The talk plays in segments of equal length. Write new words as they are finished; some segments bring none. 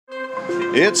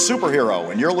It's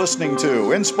Superhero, and you're listening to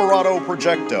Inspirato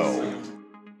Projecto.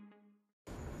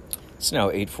 It's now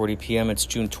 8:40 p.m. It's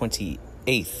June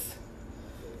 28th.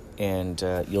 And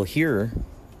you'll hear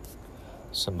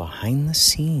some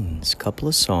behind-the-scenes, couple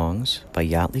of songs by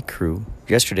Yachtly Crew.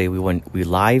 Yesterday, we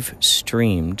live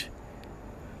streamed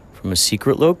from a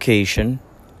secret location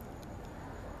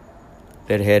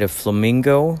that had a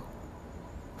flamingo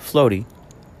floaty.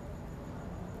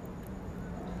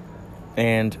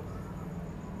 And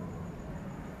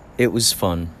it was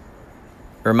fun.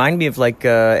 It reminded me of like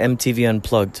MTV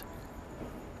Unplugged.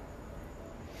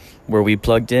 Where we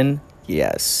plugged in?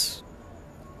 Yes.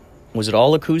 Was it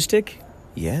all acoustic?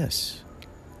 Yes.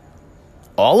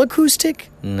 All acoustic?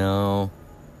 No.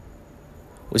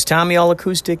 Was Tommy all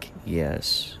acoustic?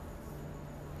 Yes.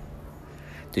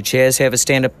 Did Chaz have a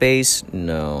stand-up bass?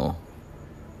 No.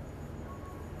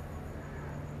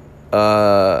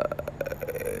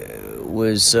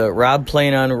 Was Rob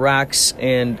playing on rocks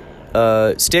and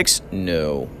sticks?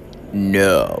 No.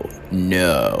 No.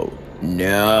 No.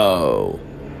 No.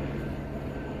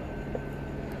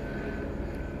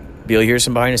 But you'll hear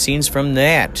some behind the scenes from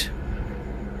that.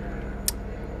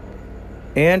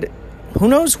 And who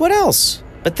knows what else.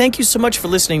 But thank you so much for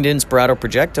listening to Inspirato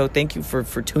Projecto. Thank you for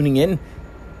tuning in.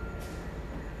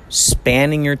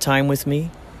 Spanning your time with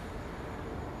me.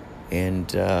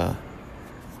 And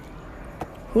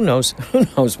who knows? Who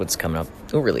knows what's coming up?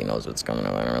 Who really knows what's coming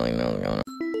up? I don't really know what's going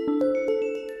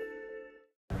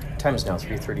on. Time is now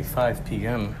 3:35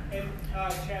 p.m.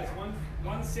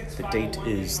 The date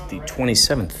is the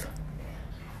 27th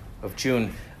of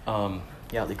June.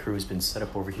 Yachtly Crew has been set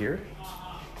up over here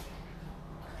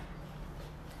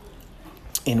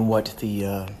in what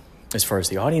the, as far as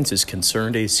the audience is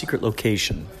concerned, a secret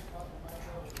location.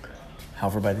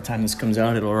 However, by the time this comes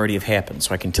out, it'll already have happened,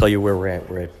 so I can tell you where we're at.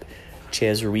 We're at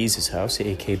Chaz Ruiz's house,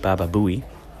 a.k.a. Baba Booey.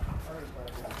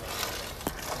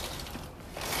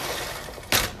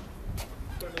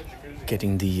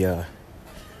 Getting the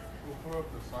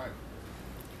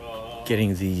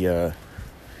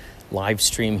live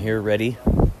stream here ready.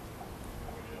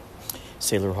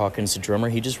 Sailor Hawkins, the drummer,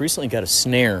 he just recently got a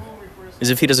snare. As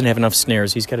if he doesn't have enough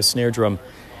snares, he's got a snare drum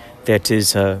that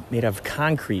is made out of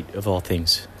concrete, of all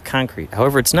things. Concrete.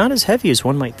 However, it's not as heavy as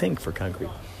one might think for concrete.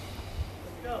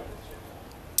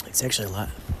 It's actually a lot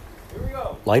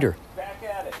lighter. Back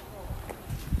at it.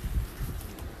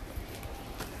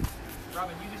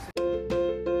 Robin, you just...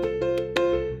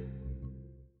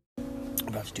 I'm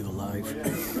about to do a live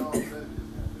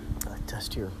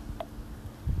test here.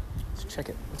 Let's check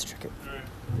it.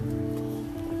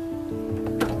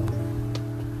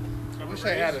 I wish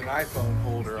I had an iPhone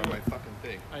holder on my fucking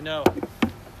thing. I know.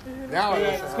 Now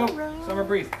Let's go. Summer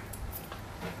breeze.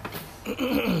 Like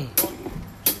the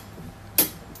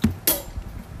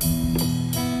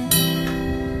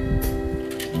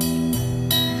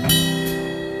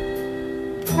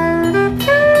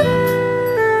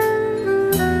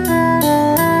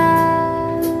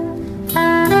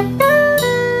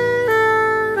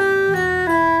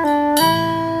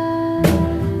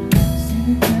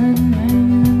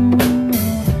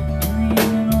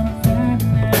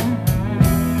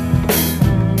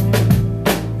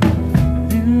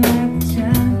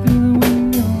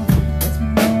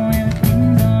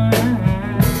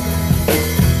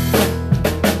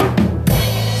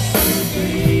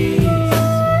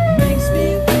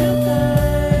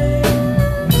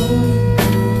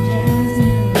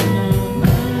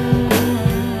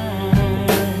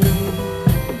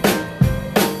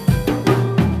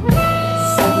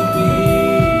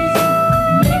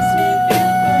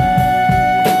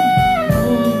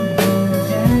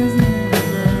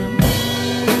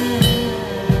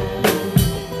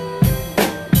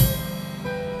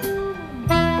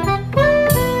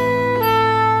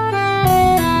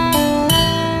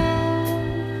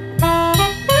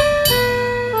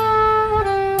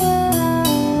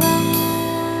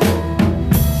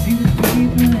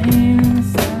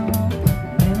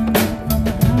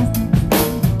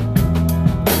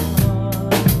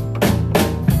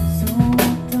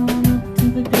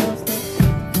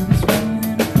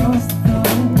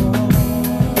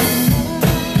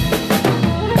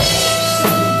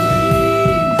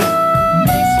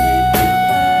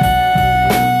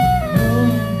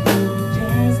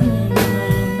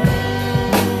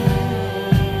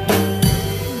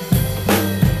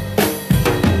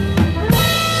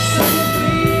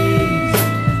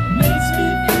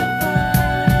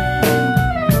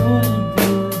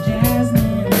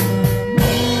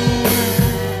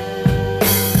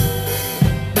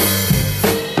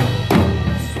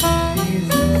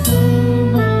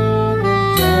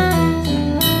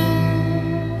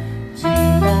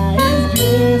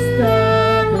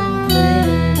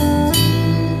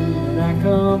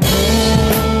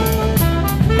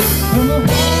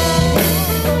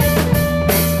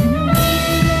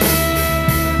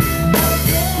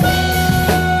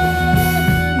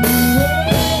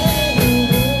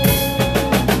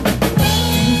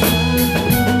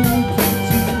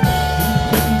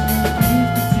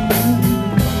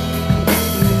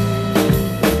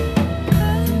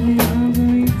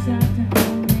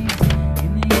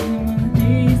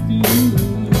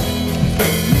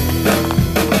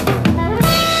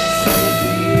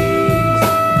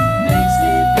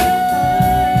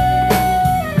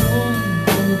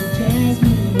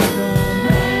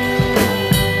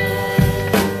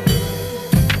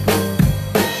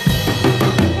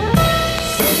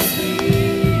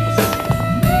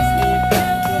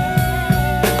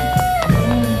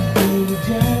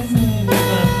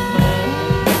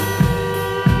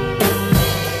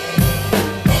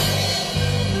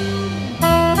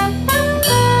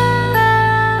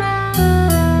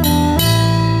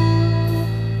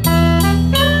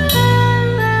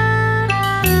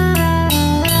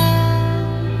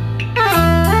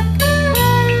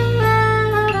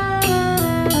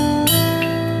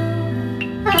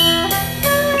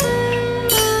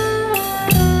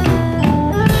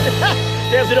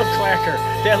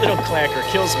clacker. That little clacker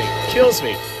kills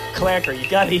me. Clacker, you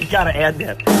gotta add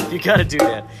that. You gotta do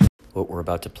that. What we're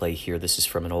about to play here, this is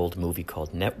from an old movie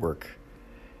called Network,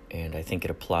 and I think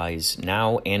it applies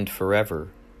now and forever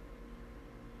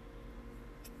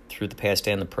through the past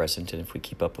and the present, and if we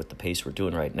keep up with the pace we're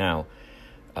doing right now,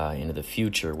 into the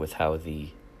future with how the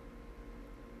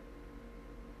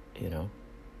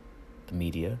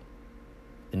media,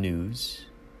 the news.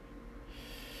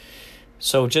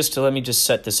 So let me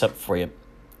set this up for you.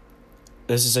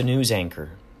 This is a news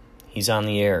anchor. He's on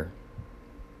the air.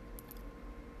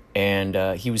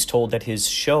 And he was told that his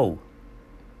show,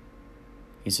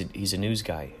 he's a news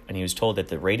guy, and he was told that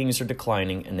the ratings are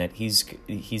declining and that he's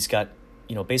got,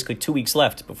 basically 2 weeks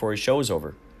left before his show is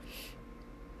over.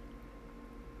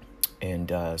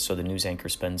 And so the news anchor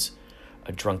spends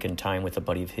a drunken time with a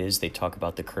buddy of his. They talk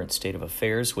about the current state of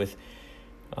affairs with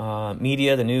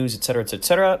media, the news, etc.,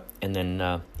 etc., and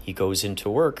then he goes into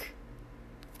work,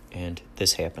 and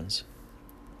this happens.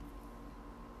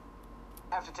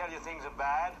 I have to tell you things are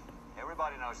bad.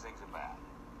 Everybody knows things are bad.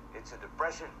 It's a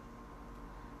depression.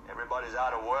 Everybody's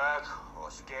out of work or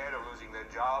scared of losing their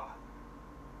job.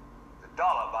 The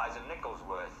dollar buys a nickel's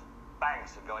worth.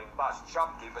 Banks are going bust.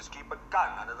 Shopkeepers keep a gun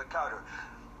under the counter.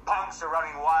 Punks are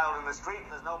running wild in the street,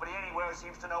 and there's nobody anywhere who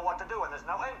seems to know what to do, and there's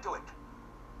no end to it.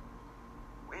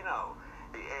 We know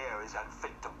the air is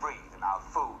unfit to breathe, and our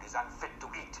food is unfit to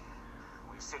eat.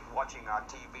 We sit watching our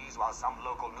TVs while some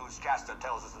local newscaster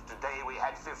tells us that today we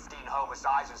had 15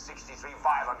 homicides and 63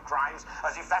 violent crimes,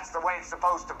 as if that's the way it's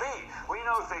supposed to be. We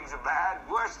know things are bad,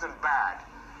 worse than bad.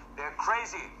 They're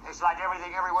crazy. It's like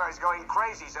everything everywhere is going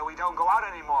crazy, so we don't go out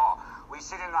anymore. We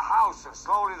sit in the house, and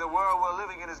slowly the world we're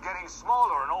living in is getting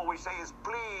smaller, and all we say is,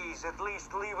 please, at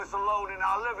least leave us alone in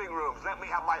our living rooms. Let me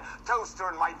have my toaster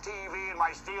and my TV and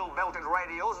my steel-belted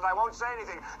radios, and I won't say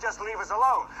anything. Just leave us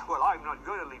alone. Well, I'm not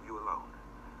going to leave you alone.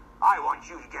 I want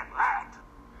you to get mad.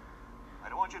 I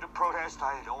don't want you to protest.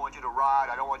 I don't want you to riot.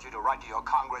 I don't want you to write to your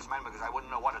congressman because I wouldn't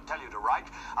know what to tell you to write.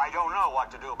 I don't know what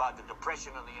to do about the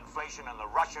depression and the inflation and the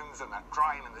Russians and the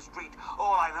crime in the street.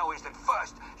 All I know is that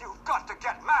first, you've got to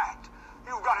get mad.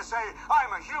 You've got to say, I'm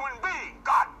a human being.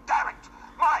 God damn it.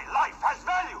 My life has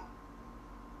value.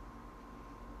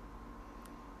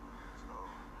 So,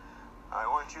 I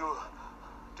want you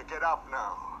to get up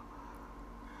now.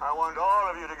 I want all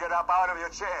of you to get up out of your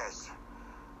chairs.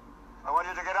 I want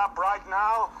you to get up right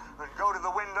now and go to the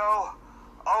window,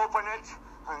 open it,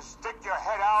 and stick your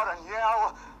head out and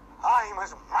yell, I'm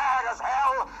as mad as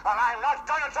hell, and I'm not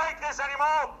going to take this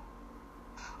anymore.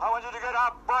 I want you to get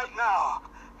up right now.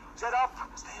 Get up,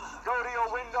 go to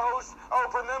your windows,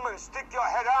 open them, and stick your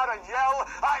head out and yell,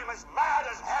 I'm as mad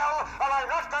as hell, and I'm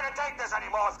not going to take this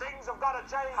anymore. Things have got to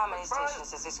change. How many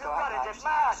stations does this go out? You've got to get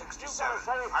mad. You've got to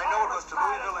say, I know it goes to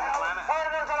Louisville and Atlanta.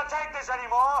 I'm not going to take this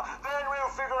anymore. Then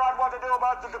we'll figure out what to do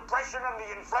about the depression and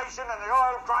the inflation and the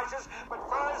oil crisis. But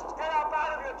first, get up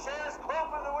out of your chairs,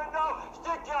 open the window,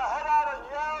 stick your head out and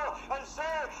yell, and say,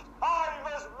 I'm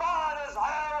as mad as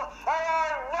hell, and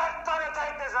I'm not going to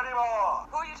take this anymore.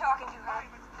 Who are you talking to, Herb?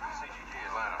 CGG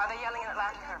Atlanta. Are they yelling in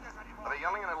Atlanta, Herb? Are they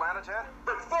yelling in Atlanta, Ted?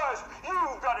 But first,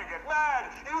 you've got to get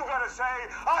mad. You've got to say,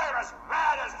 I'm as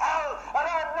mad as hell, and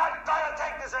I'm not going to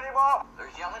take this anymore. They're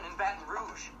yelling in Baton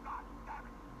Rouge.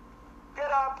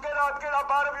 Get up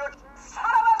out of your... Son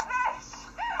of a bitch!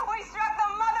 We struck the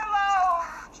mother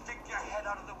lode! Stick your head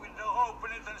out of the window, open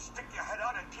it, then stick your head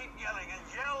out and keep yelling and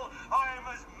yell, I'm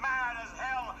as mad as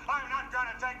hell, I'm not going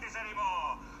to take this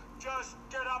anymore. Just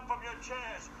get up from your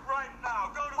chairs right now.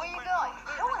 Go to Where the are you window. going?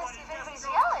 I don't want to see if anybody's Just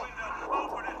go to the yelling. window,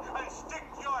 open it, and stick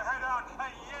your head out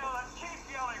and yell and keep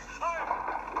yelling. I'm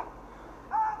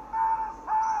mad as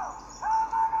hell!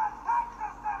 I'm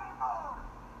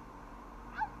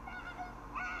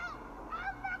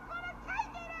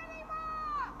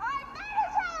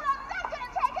not going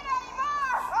to take this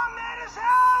anymore! I'm mad as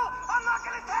hell! I'm not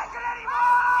going to take it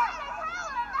anymore!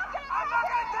 I'm not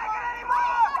going to take it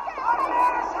anymore! I'm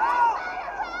mad as hell!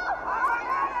 I'm not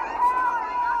going to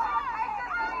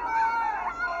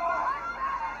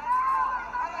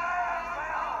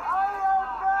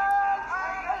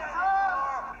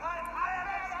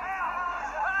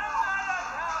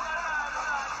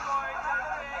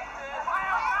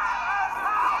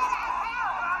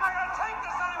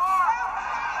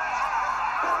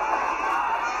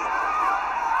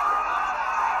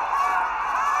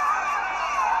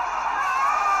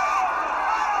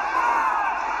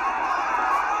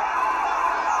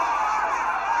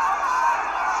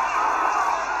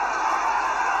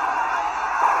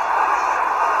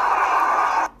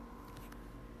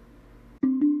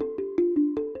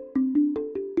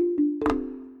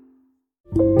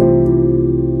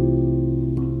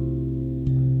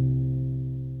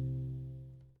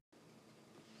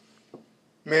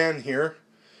man here.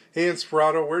 Hey,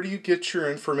 Inspirato, where do you get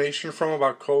your information from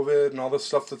about COVID and all this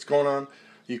stuff that's going on? Are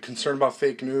you concerned about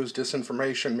fake news,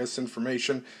 disinformation,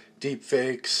 misinformation, deep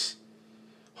fakes,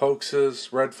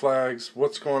 hoaxes, red flags?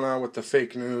 What's going on with the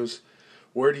fake news?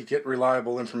 Where do you get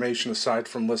reliable information aside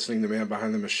from listening to Man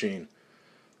Behind the Machine?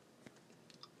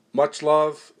 Much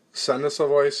love. Send us a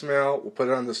voicemail. We'll put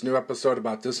it on this new episode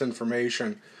about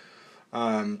disinformation.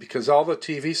 Because all the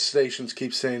TV stations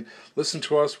keep saying, listen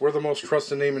to us, we're the most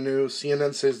trusted name in news.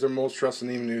 CNN says they're the most trusted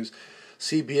name in news.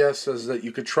 CBS says that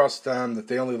you could trust them, that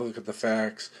they only look at the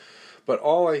facts. But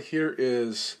all I hear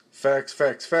is facts,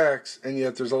 facts, facts, and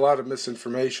yet there's a lot of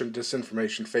misinformation,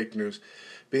 disinformation, fake news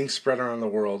being spread around the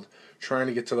world. Trying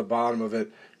to get to the bottom of it,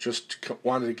 just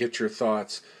wanted to get your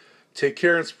thoughts. Take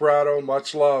care, Inspirato.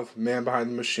 Much love. Man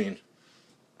Behind the Machine.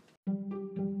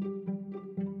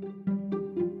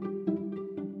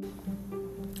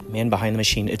 Man Behind the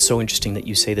Machine. It's so interesting that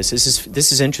you say this.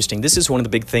 This is interesting. This is one of the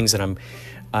big things that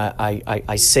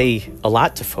I say a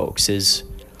lot to folks is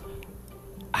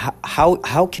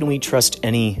how can we trust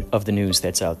any of the news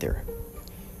that's out there?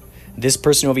 This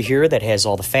person over here that has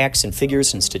all the facts and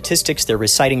figures and statistics, they're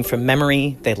reciting from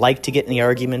memory. They like to get in the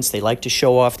arguments. They like to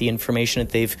show off the information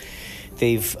that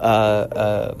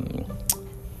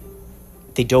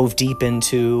they dove deep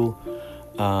into,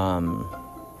 and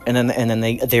then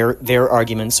their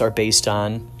arguments are based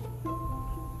on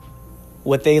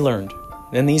what they learned.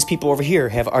 Then these people over here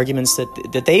have arguments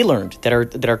that they learned that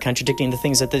are contradicting the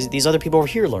things that these other people over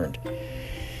here learned.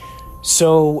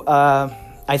 So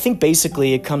I think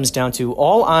basically it comes down to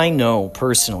all I know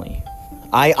personally.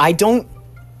 I don't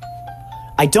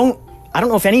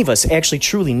know if any of us actually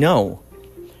truly know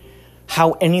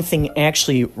how anything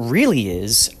actually really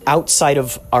is outside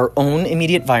of our own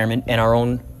immediate environment and our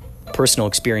own personal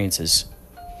experiences.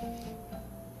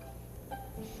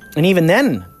 And even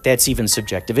then, that's even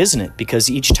subjective, isn't it? Because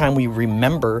each time we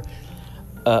remember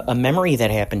a memory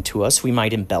that happened to us, we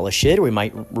might embellish it, or we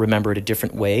might remember it a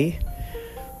different way.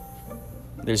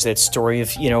 There's that story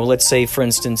of, let's say, for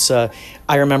instance, I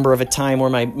remember of a time where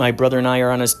my brother and I are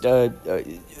on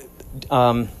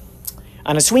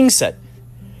a swing set.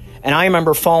 And I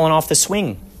remember falling off the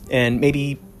swing and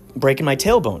maybe breaking my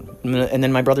tailbone. And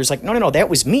then my brother's like, no, that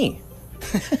was me.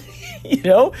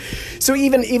 So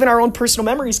even our own personal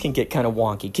memories can get kind of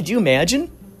wonky. Could you imagine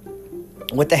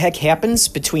what the heck happens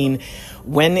between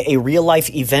when a real life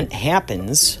event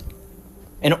happens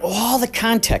and all the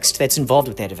context that's involved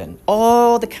with that event,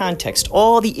 all the context,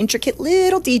 all the intricate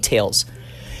little details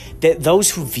that those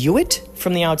who view it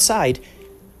from the outside,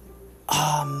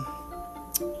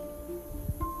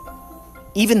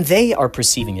 even they are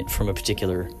perceiving it from a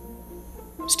particular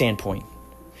standpoint,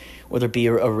 whether it be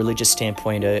a religious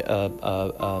standpoint,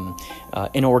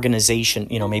 an organization.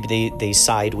 Maybe they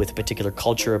side with a particular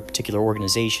culture, a particular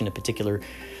organization, a particular,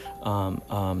 I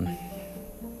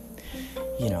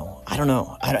don't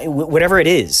know. Whatever it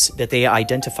is that they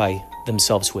identify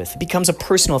themselves with, it becomes a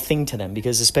personal thing to them,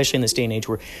 because especially in this day and age,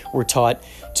 we're taught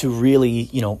to really,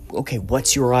 okay,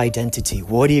 what's your identity?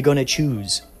 What are you going to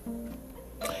choose?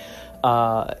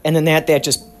 And then that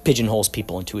just pigeonholes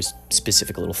people into a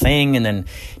specific little thing, and then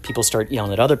people start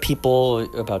yelling at other people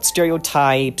about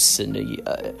stereotypes, and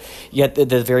yet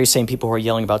the very same people who are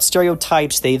yelling about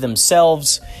stereotypes, they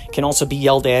themselves can also be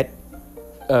yelled at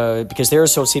because they're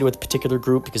associated with a particular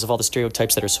group because of all the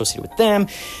stereotypes that are associated with them.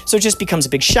 So it just becomes a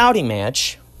big shouting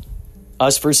match,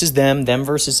 us versus them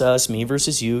versus us, me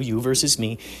versus you versus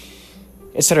me,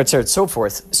 et cetera, so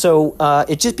forth. So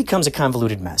it just becomes a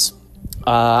convoluted mess.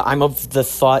 I'm of the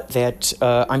thought that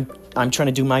I'm trying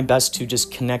to do my best to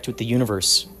just connect with the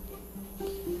universe,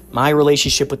 my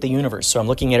relationship with the universe. So I'm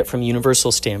looking at it from a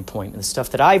universal standpoint, and the stuff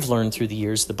that I've learned through the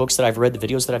years, the books that I've read, the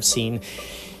videos that I've seen,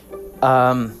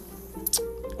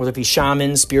 whether it be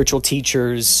shamans, spiritual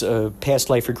teachers, past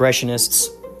life regressionists.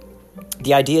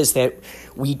 The idea is that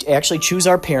we actually choose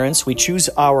our parents, we choose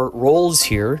our roles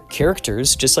here,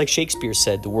 characters, just like Shakespeare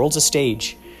said, the world's a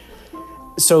stage.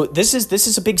 So this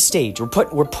is a big stage. We're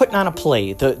putting on a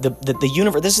play. The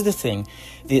universe. This is the thing.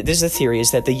 This is the theory: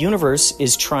 is that the universe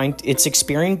is it's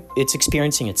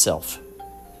experiencing itself.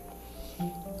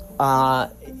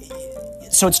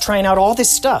 So it's trying out all this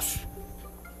stuff.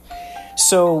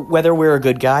 So whether we're a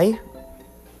good guy,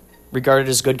 regarded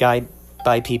as a good guy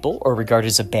by people, or regarded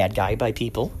as a bad guy by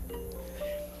people,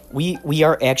 we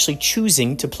are actually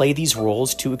choosing to play these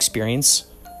roles to experience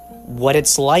what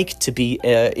it's like to be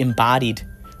embodied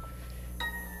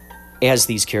as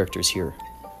these characters here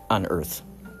on Earth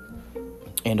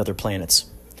and other planets.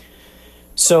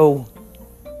 So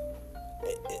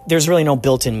there's really no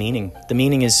built-in meaning. The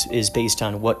meaning is based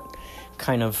on what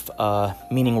kind of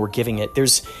meaning we're giving it.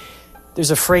 There's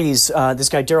a phrase, this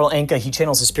guy Daryl Anka, he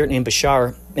channels a spirit named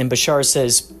Bashar, and Bashar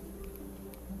says,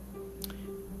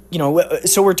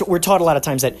 so we're taught a lot of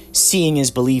times that seeing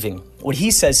is believing. What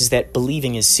he says is that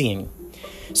believing is seeing.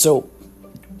 So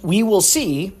we will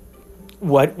see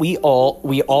what we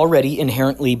already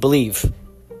inherently believe.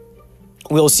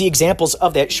 We'll see examples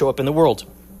of that show up in the world.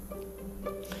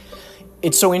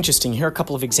 It's so interesting. Here are a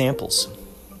couple of examples.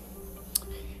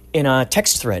 In a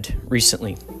text thread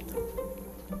recently,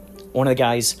 one of the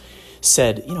guys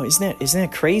said, isn't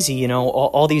that crazy?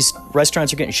 All these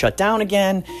restaurants are getting shut down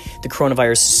again. The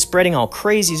coronavirus is spreading all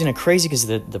crazy. Isn't it crazy? Because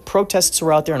the protests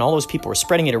were out there and all those people were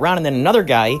spreading it around. And then another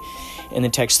guy in the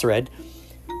text thread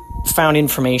found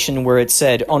information where it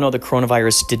said, oh no, the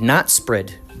coronavirus did not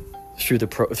spread through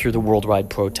the worldwide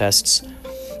protests.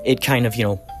 It kind of,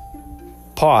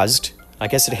 paused. I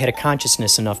guess it had a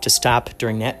consciousness enough to stop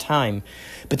during that time.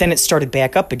 But then it started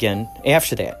back up again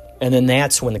after that. And then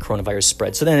that's when the coronavirus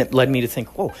spread. So then it led me to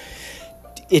think, whoa,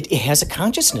 it has a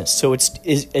consciousness. So is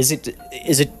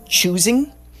it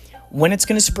choosing when it's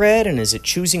going to spread, and is it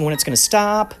choosing when it's going to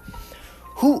stop?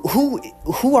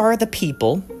 Who are the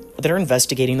people that are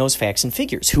investigating those facts and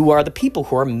figures? Who are the people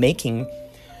who are making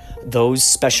those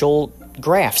special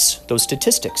graphs, those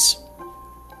statistics?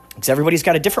 Because everybody's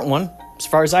got a different one, as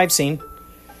far as I've seen.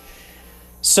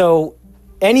 So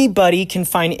anybody can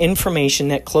find information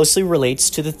that closely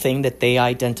relates to the thing that they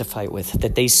identify with,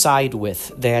 that they side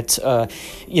with, that,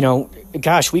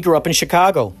 we grew up in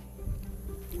Chicago.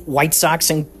 White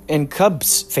Sox and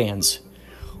Cubs fans.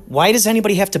 Why does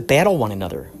anybody have to battle one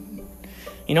another?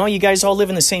 You guys all live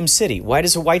in the same city. Why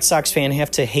does a White Sox fan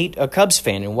have to hate a Cubs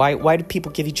fan? And why do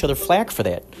people give each other flack for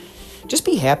that? Just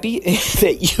be happy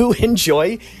that you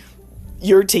enjoy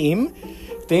your team.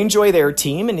 They enjoy their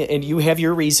team, and you have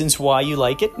your reasons why you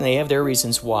like it, and they have their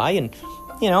reasons why, and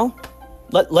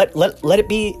let it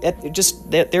be. Just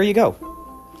there you go.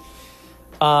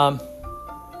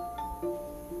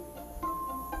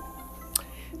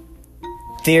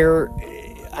 There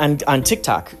on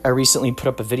TikTok, I recently put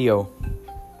up a video.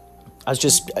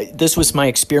 This was my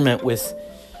experiment with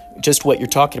just what you're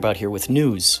talking about here with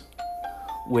news,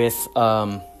 with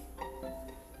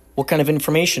what kind of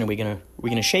information are we gonna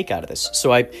shake out of this?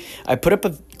 So I put up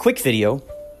a quick video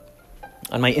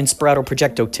on my Inspirato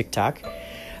Projecto TikTok.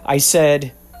 I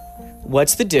said,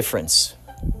 what's the difference?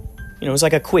 It was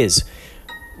like a quiz.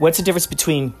 What's the difference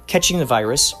between catching the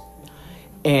virus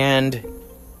and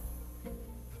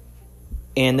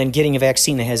then getting a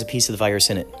vaccine that has a piece of the virus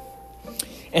in it?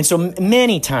 And so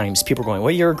many times people are going,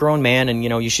 well, you're a grown man and,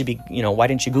 you should be, why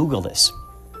didn't you Google this?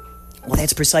 Well,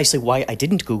 that's precisely why I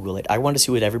didn't Google it. I wanted to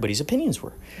see what everybody's opinions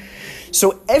were.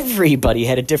 So everybody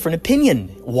had a different opinion.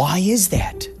 Why is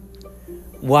that?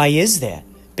 Why is that?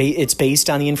 It's based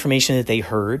on the information that they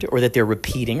heard or that they're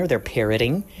repeating or they're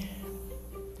parroting.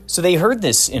 So they heard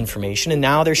this information and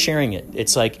now they're sharing it.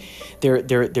 It's like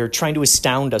they're trying to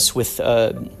astound us with...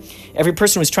 every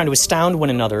person was trying to astound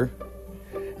one another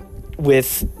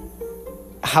with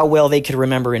how well they could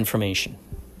remember information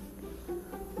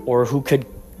or who could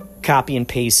copy and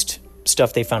paste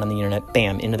stuff they found on the internet,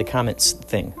 bam, into the comments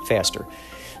thing faster.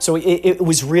 So it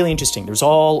was really interesting. There's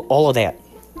all of that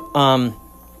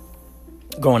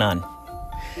going on.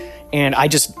 And I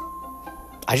just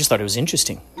thought it was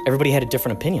interesting. Everybody had a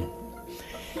different opinion.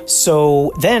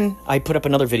 So then I put up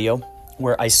another video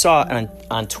where I saw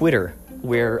on Twitter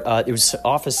where it was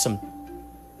off of some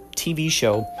TV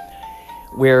show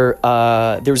where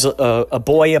there was a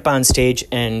boy up on stage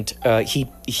and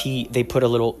they put a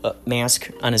little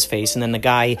mask on his face, and then the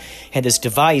guy had this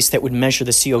device that would measure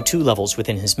the CO2 levels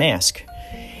within his mask.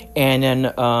 And then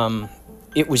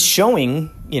it was showing,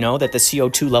 that the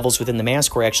CO2 levels within the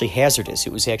mask were actually hazardous.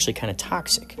 It was actually kind of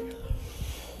toxic.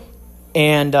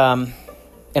 And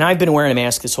I've been wearing a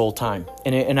mask this whole time.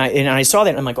 And I saw that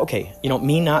and I'm like, okay,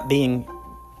 me not being,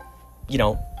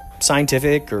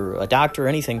 scientific or a doctor or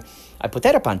anything, I put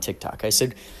that up on TikTok. I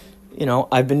said,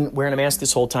 I've been wearing a mask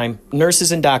this whole time.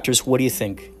 Nurses and doctors, what do you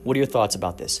think? What are your thoughts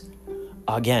about this?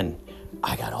 Again,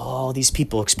 I got all these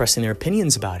people expressing their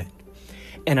opinions about it.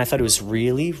 And I thought it was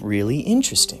really, really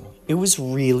interesting. It was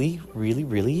really, really,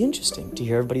 really interesting to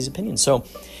hear everybody's opinions. So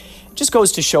it just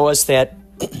goes to show us that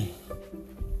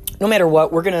no matter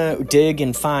what, we're going to dig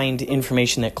and find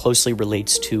information that closely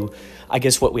relates to, I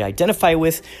guess, what we identify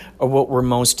with or what we're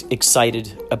most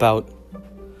excited about,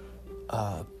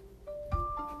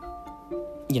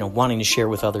 wanting to share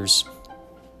with others.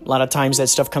 A lot of times that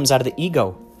stuff comes out of the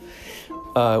ego.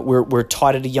 We're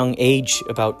taught at a young age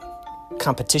about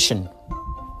competition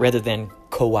rather than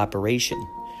cooperation,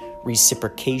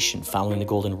 reciprocation, following the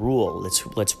golden rule.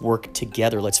 Let's work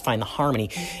together. Let's find the harmony.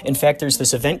 In fact, there's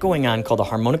this event going on called the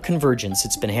Harmonic Convergence.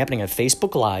 It's been happening on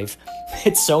Facebook Live.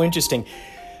 It's so interesting.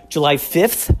 July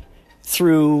 5th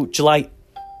through July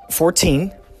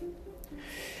 14.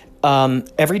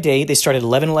 Every day they start at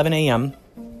 11 a.m.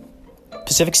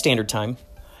 Pacific Standard Time,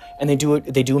 and they do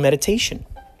a meditation.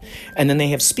 And then they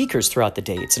have speakers throughout the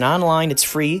day. It's an online, it's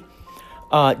free.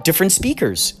 Different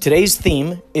speakers. Today's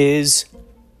theme is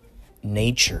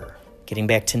nature. Getting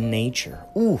back to nature.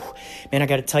 Ooh, man, I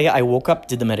got to tell you, I woke up,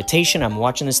 did the meditation, I'm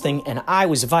watching this thing, and I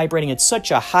was vibrating at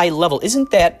such a high level.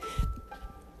 Isn't that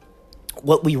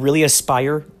what we really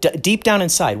aspire, deep down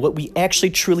inside, what we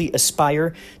actually truly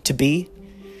aspire to be?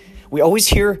 We always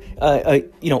hear,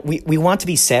 we want to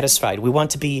be satisfied. We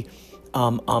want to be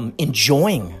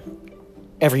enjoying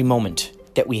every moment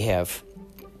that we have.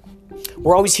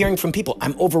 We're always hearing from people,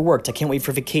 I'm overworked, I can't wait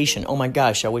for vacation. Oh my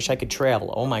gosh, I wish I could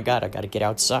travel. Oh my God, I got to get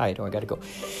outside, or I got to go.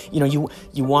 You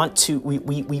want to,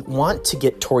 we want to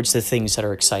get towards the things that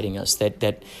are exciting us,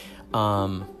 that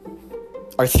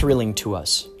are thrilling to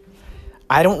us.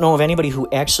 I don't know of anybody who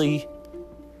actually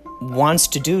wants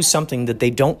to do something that they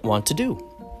don't want to do,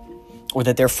 or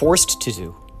that they're forced to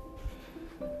do.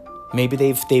 Maybe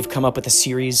they've come up with a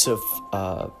series of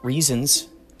reasons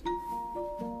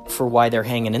for why they're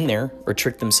hanging in there, or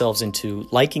tricked themselves into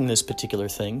liking this particular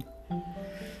thing.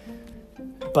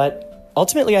 But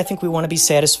ultimately, I think we want to be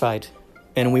satisfied,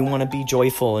 and we want to be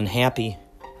joyful and happy.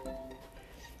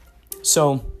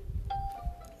 So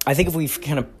I think if we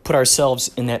kind of put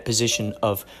ourselves in that position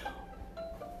of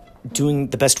doing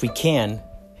the best we can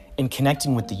and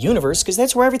connecting with the universe, because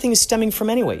that's where everything is stemming from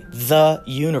anyway. The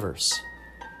universe.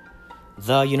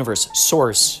 The universe.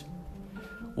 Source.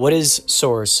 What is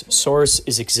source? Source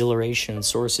is exhilaration.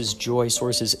 Source is joy.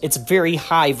 Source is, it's very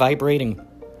high vibrating.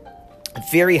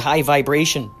 Very high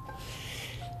vibration.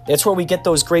 That's where we get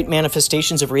those great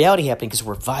manifestations of reality happening, because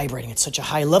we're vibrating at such a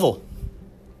high level.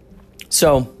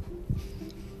 So,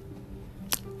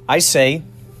 I say,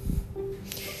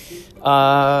 turn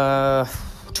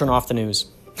off the news.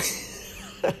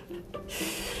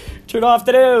 Turn off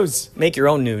the news. Make your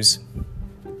own news.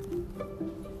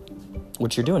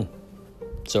 What you're doing.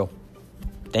 So,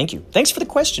 thank you. Thanks for the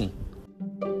question.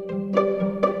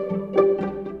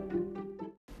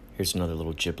 Here's another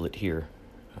little giblet here.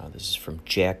 This is from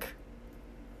Jack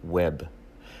Webb.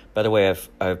 By the way,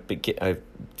 I've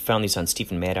found these on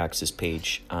Stephen Maddox's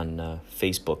page on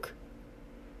Facebook.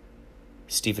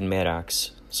 Stephen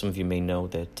Maddox, some of you may know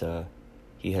that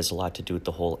he has a lot to do with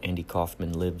the whole Andy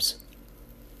Kaufman Lives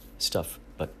stuff.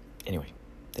 But anyway,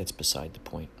 that's beside the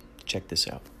point. Check this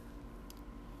out.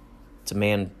 It's a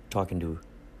man talking to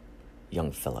a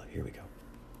young fella. Here we go.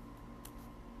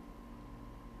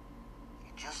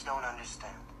 You just don't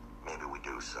understand. Maybe we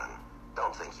do, son.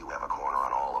 Don't think you have a corner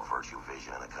on all of virtue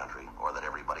vision in the country, or that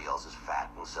everybody else is fat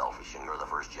and selfish and you're the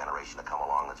first generation to come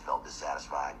along that's felt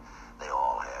dissatisfied. They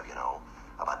all have,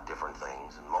 about different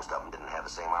things, and most of them didn't have the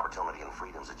same opportunity and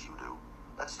freedoms that you do.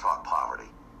 Let's talk poverty.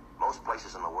 Most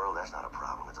places in the world, that's not a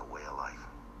problem. It's a way of life.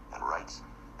 And rights,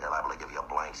 they're liable to give you a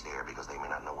blank stare because they may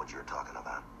not know what you're talking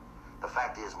about. The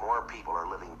fact is, more people are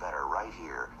living better right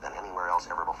here than anywhere else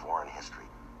ever before in history.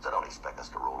 So don't expect us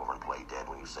to roll over and play dead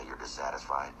when you say you're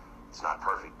dissatisfied. It's not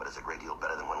perfect, but it's a great deal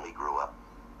better than when we grew up.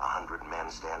 100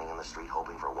 men standing in the street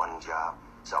hoping for one job,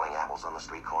 selling apples on the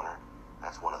street corner.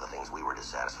 That's one of the things we were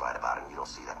dissatisfied about, and you don't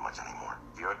see that much anymore.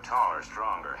 You're taller,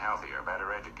 stronger, healthier,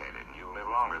 better educated, and you live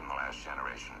longer than the last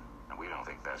generation. And we don't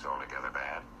think that's altogether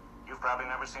bad. You've probably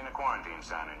never seen a quarantine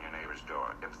sign in your neighbor's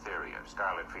door. Diphtheria,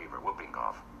 scarlet fever, whooping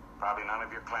cough. Probably none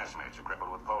of your classmates are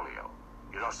crippled with polio.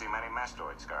 You don't see many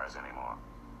mastoid scars anymore.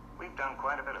 We've done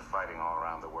quite a bit of fighting all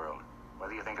around the world.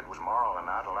 Whether you think it was moral or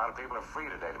not, a lot of people are free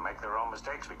today to make their own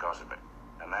mistakes because of it.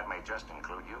 And that may just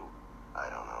include you. I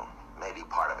don't know. Maybe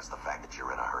part of it's the fact that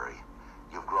you're in a hurry.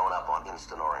 You've grown up on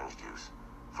instant orange juice.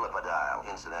 Flip a dial,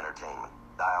 instant entertainment.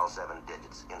 Dial 7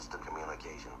 digits, instant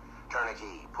communication. Turn a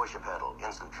key, push a pedal,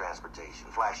 instant transportation.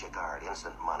 Flash a card,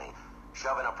 instant money.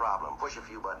 Shove in a problem, push a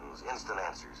few buttons, instant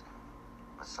answers.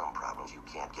 But some problems you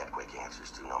can't get quick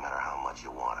answers to, no matter how much you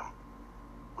want them.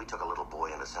 We took a little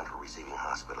boy into Central Receiving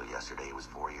Hospital yesterday. He was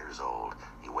 4 years old.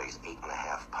 He weighs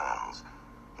 8.5 pounds.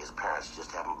 His parents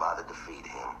just haven't bothered to feed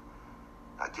him.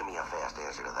 Now give me a fast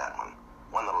answer to that one.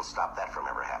 One that'll stop that from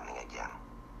ever happening again.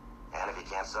 And if you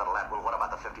can't settle that one, what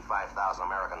about the 55,000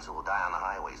 Americans who will die on the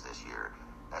highways this year?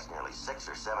 That's nearly 6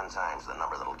 or 7 times the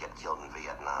number that'll get killed in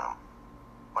Vietnam.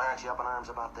 Why aren't you up in arms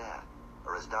about that?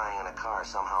 Or is dying in a car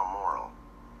somehow moral?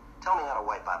 Tell me how to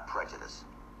wipe out prejudice.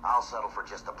 I'll settle for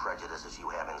just the prejudices you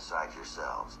have inside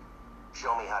yourselves.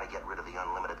 Show me how to get rid of the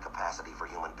unlimited capacity for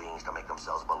human beings to make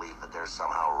themselves believe that they're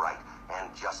somehow right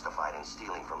and justified in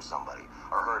stealing from somebody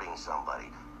or hurting somebody.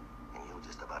 And you'll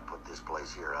just about put this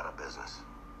place here out of business.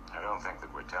 I don't think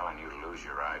that we're telling you to lose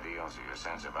your ideals or your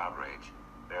sense of outrage.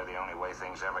 They're the only way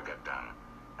things ever get done.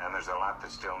 And there's a lot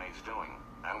that still needs doing,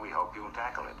 and we hope you'll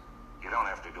tackle it. You don't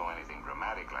have to do anything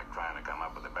dramatic like trying to come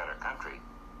up with a better country.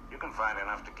 You can find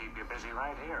enough to keep you busy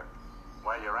right here.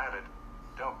 While you're at it,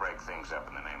 don't break things up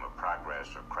in the name of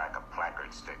progress or crack a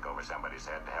placard stick over somebody's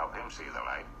head to help him see the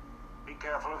light. Be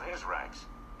careful of his rights,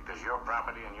 because your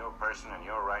property and your person and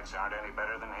your rights aren't any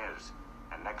better than his.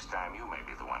 And next time you may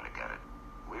be the one to get it.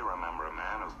 We remember a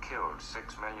man who killed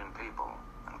 6 million people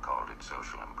and called it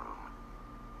social improvement.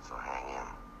 So hang in.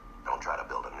 Don't try to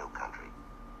build a new country.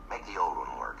 Make the old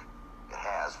one work. It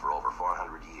has for over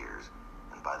 400 years,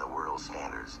 and by the world's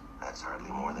standards, that's hardly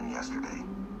more than yesterday.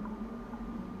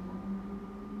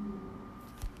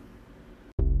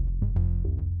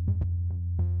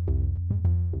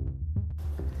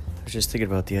 I was just thinking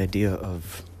about the idea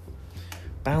of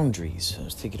boundaries. I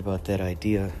was thinking about that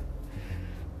idea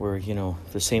where,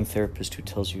 the same therapist who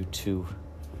tells you to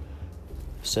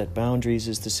set boundaries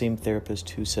is the same therapist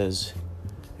who says,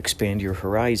 expand your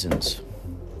horizons.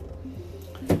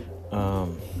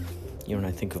 When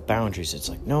I think of boundaries, it's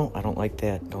like, no, I don't like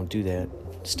that. Don't do that.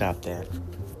 Stop that.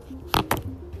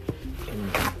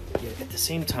 And yet at the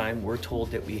same time, we're told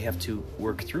that we have to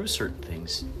work through certain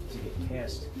things to get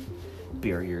past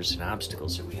barriers and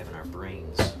obstacles that we have in our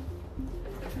brains.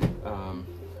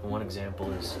 One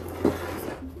example is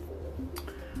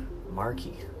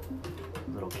Marky,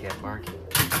 little cat Marky.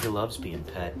 He loves being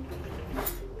pet.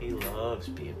 He loves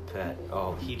being pet.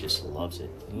 Oh, he just loves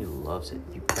it. He loves it.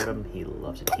 You pet him, he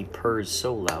loves it. He purrs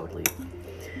so loudly.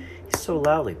 He's so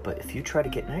loudly, but if you try to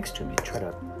get next to him, you try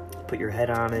to put your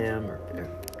head on him or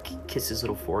kiss his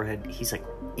little forehead, he's like,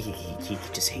 he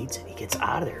just hates it. He gets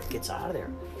out of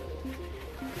there.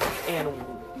 And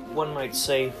one might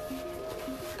say,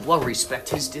 well, respect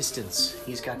his distance.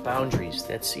 He's got boundaries.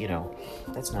 That's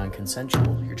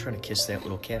non-consensual. You're trying to kiss that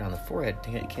little cat on the forehead.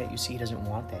 Can't you see he doesn't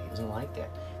want that? He doesn't like that.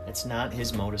 That's not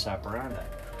his modus operandi.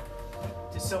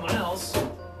 To someone else,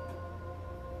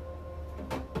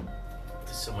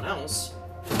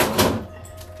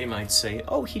 they might say,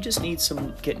 oh, he just needs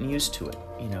some getting used to it,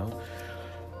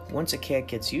 Once a cat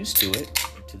gets used to it,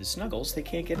 to the snuggles, they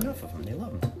can't get enough of him. They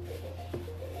love him.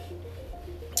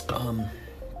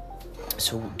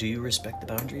 So do you respect the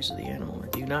boundaries of the animal, or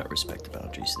do you not respect the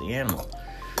boundaries of the animal?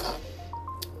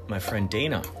 My friend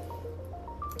Dana,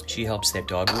 she helps that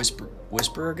dog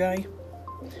whisperer guy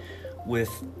with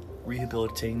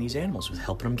rehabilitating these animals, with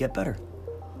helping them get better.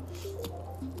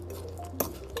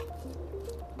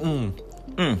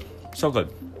 So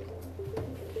good.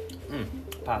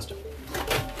 Pasta.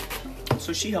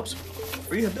 So she helps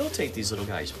rehabilitate these little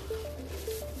guys,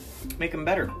 make them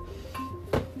better.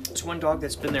 It's one dog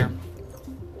that's been there,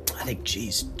 I think,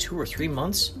 2 or 3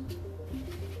 months.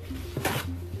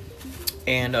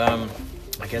 And I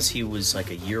guess he was like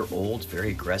a year old,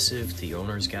 very aggressive. The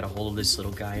owners got a hold of this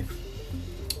little guy,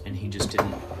 and he just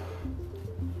didn't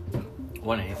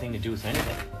want anything to do with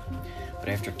anything. But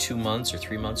after 2 months or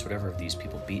 3 months, whatever, of these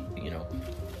people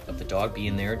of the dog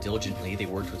being there diligently, they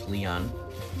worked with Leon.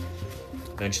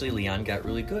 Eventually, Leon got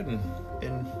really good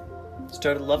and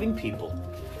started loving people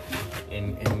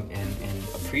and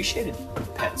appreciated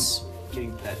pets,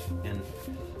 getting pet and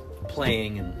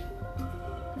playing and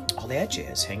all that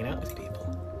jazz, hanging out with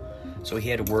people. So he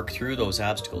had to work through those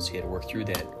obstacles. He had to work through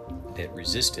that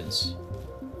resistance.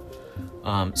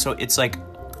 So it's like,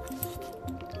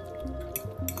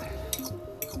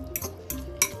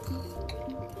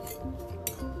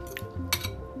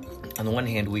 on the one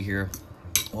hand, we hear,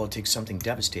 well, it takes something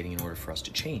devastating in order for us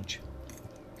to change.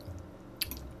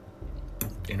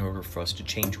 In order for us to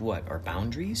change what? Our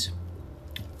boundaries?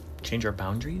 Change our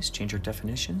boundaries? Change our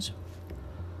definitions?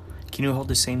 Can you hold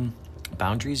the same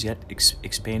boundaries yet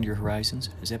expand your horizons?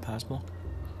 Is that possible?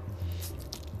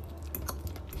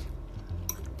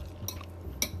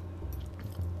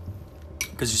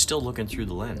 Because you're still looking through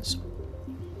the lens.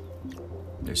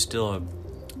 There's still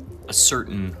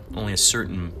only a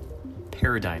certain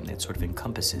paradigm that sort of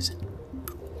encompasses it.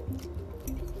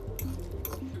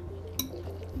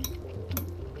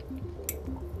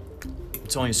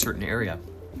 It's only a certain area.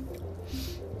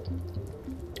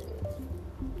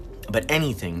 But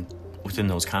anything within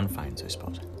those confines, I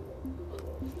suppose.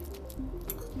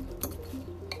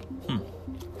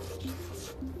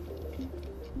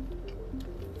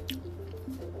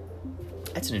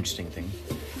 That's an interesting thing.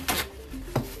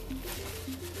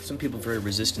 Some people are very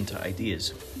resistant to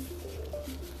ideas.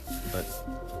 But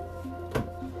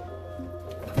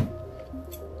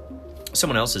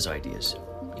someone else's ideas,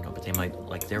 but they might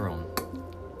like their own.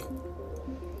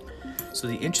 So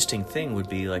the interesting thing would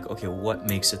be like, okay, what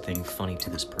makes a thing funny to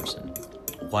this person?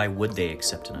 Why would they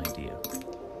accept an idea?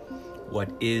 What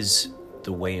is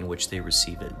the way in which they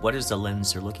receive it? What is the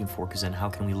lens they're looking for? Because then how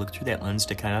can we look through that lens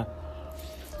to kind of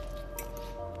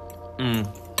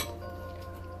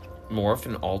morph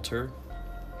and alter?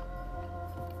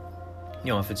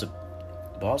 If it's a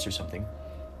boss or something,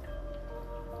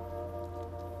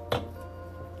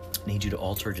 need you to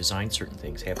alter or design certain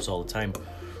things. Happens all the time.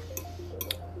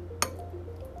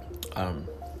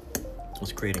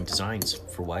 With creating designs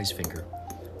for Wisefinger,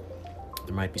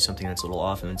 there might be something that's a little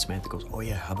off, and then Samantha goes, "Oh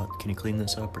yeah, how about, can you clean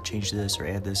this up or change this or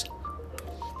add this?"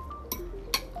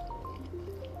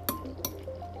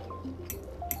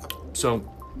 So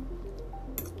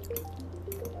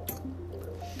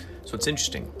it's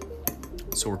interesting.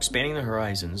 So we're expanding the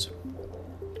horizons.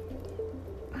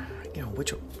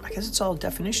 Which, I guess it's all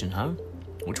definition, huh?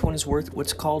 Which one is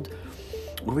what's called,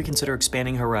 what do we consider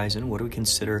expanding horizon? What do we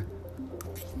consider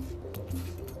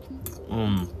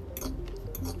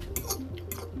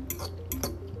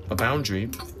a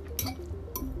boundary?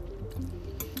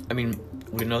 I mean,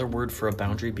 would another word for a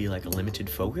boundary be like a limited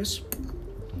focus?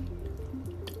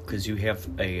 Because you have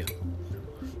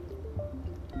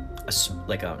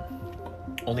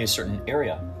only a certain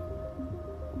area.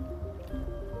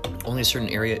 Only a certain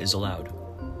area is allowed.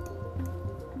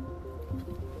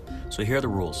 So here are the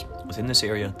rules. Within this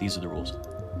area, these are the rules.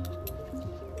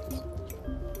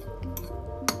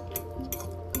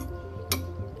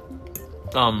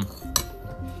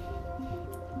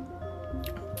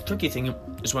 Tricky thing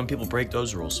is when people break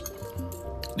those rules.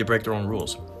 They break their own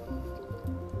rules.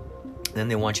 Then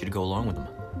they want you to go along with them.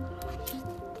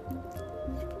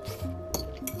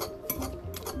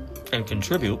 And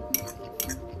contribute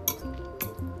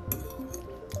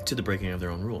to the breaking of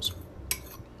their own rules.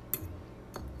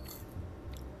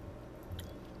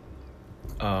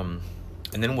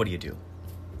 And then what do? Do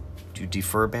you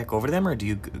defer back over to them, or do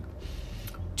you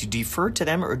defer to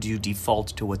them, or do you default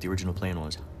to what the original plan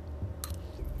was?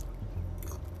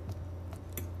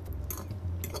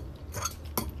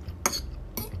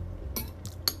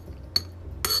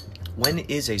 When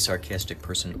is a sarcastic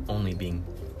person only being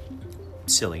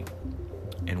silly,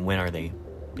 and when are they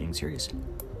being serious?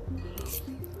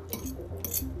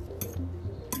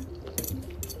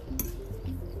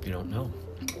 You don't know.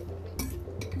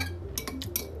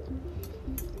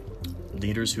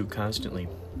 Leaders who constantly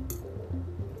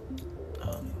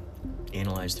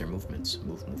analyze their movements,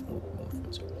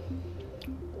 movements.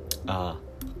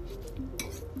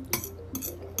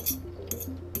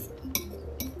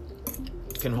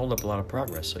 Can hold up a lot of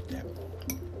progress like that.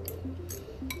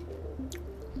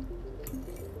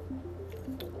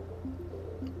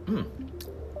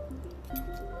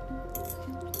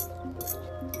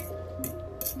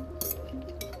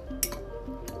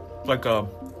 Like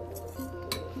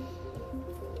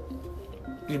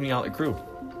even the Outlet crew.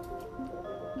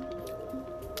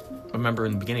 Remember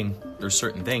in the beginning, there's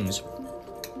certain things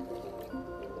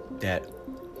that,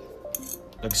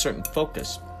 like a certain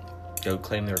focus, they would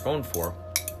claim they were going for.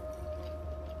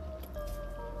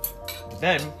 But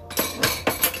then,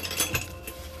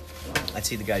 I'd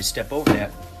see the guys step over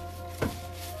that.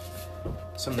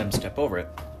 Some of them step over it.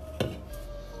 And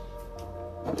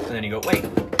then you go, wait,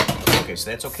 okay, so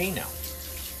that's okay now.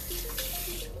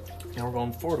 Now we're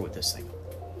going forward with this thing.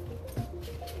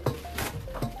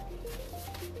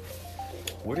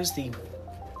 Where does the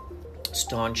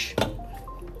staunch,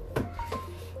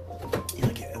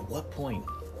 like, at what point,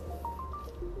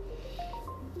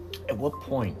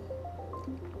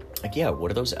 like, yeah, what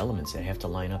are those elements that have to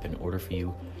line up in order for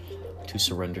you to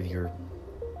surrender your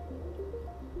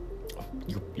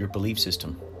belief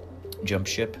system? Jump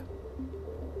ship?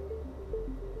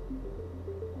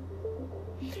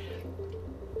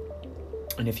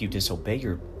 And if you disobey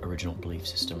your original belief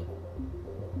system,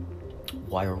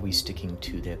 why are we sticking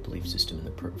to that belief system in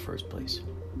the first place?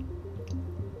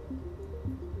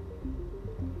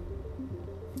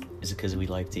 Is it because we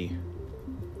like the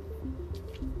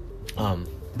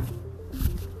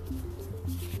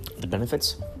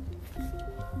benefits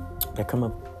that come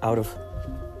out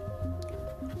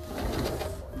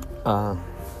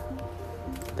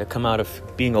of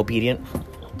being obedient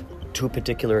to a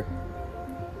particular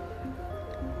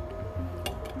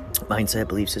mindset,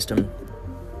 belief system?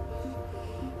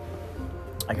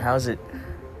 Like, how's it?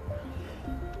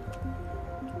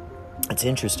 It's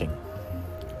interesting.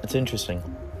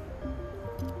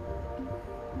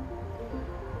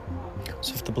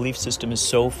 So if the belief system is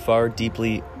so far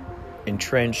deeply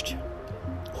entrenched,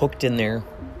 hooked in there,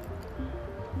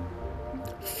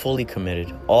 fully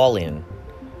committed, all in.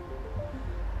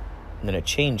 And then it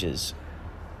changes.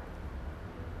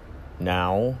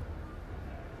 Now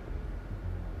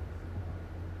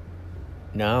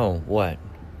what?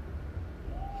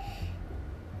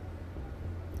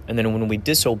 And then when we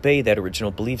disobey that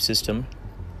original belief system,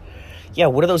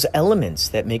 what are those elements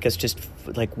that make us just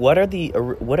like, what are the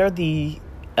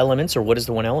elements, or what is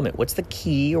the one element? What's the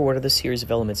key, or what are the series of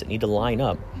elements that need to line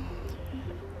up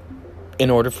in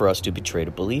order for us to betray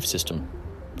a belief system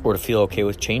or to feel okay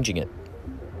with changing it?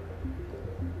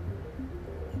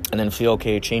 And then feel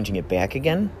okay changing it back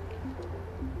again?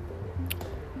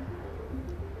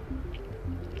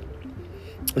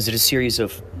 Is it a series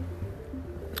of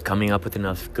coming up with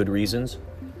enough good reasons?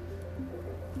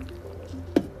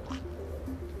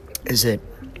 Is it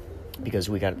because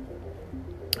we got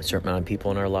a certain amount of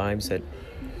people in our lives that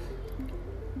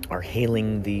are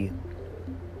hailing the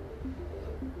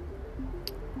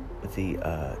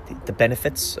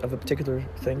benefits of a particular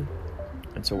thing?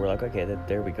 And so we're like, okay,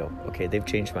 there we go. Okay, they've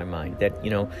changed my mind. That,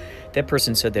 that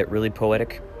person said that really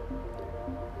poetic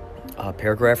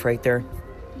paragraph right there.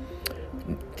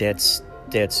 That's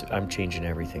I'm changing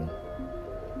everything.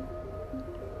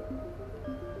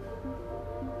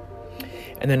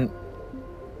 And then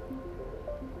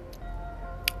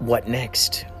what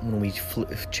next? When we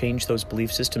change those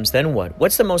belief systems, then what?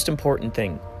 What's the most important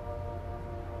thing?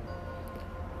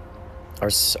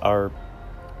 Our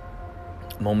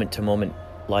moment-to-moment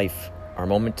life, our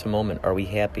moment-to-moment, are we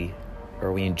happy?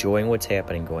 Are we enjoying what's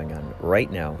happening, going on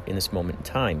right now in this moment in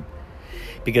time?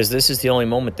 Because this is the only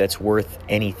moment that's worth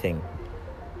anything.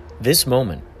 This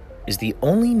moment is the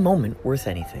only moment worth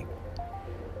anything.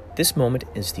 This moment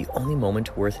is the only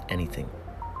moment worth anything.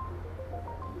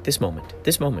 This moment.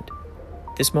 Because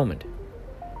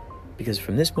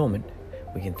from this moment,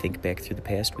 we can think back through the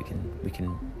past. We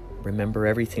can remember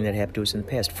everything that happened to us in the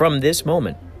past. From this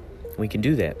moment, we can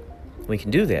do that.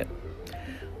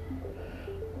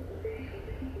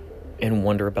 And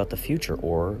wonder about the future,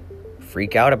 or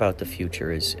freak out about the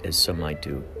future, as some might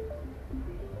do.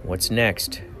 What's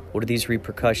next? What are these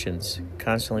repercussions?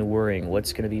 Constantly worrying,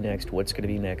 what's going to be next?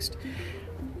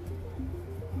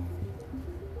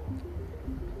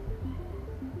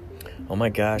 Oh my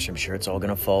gosh, I'm sure it's all going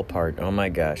to fall apart. Oh my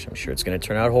gosh, I'm sure it's going to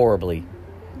turn out horribly.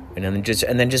 And then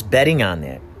just betting on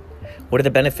that. What are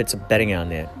the benefits of betting on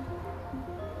that?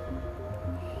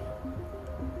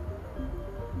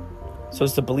 So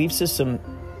it's the belief system.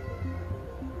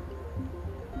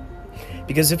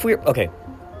 Because if we're okay.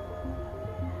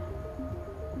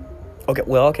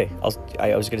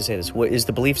 I was going to say this. What is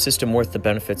the belief system worth the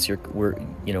benefits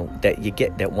that you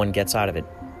get, that one gets out of it?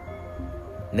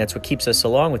 And that's what keeps us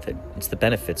along with it. It's the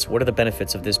benefits. What are the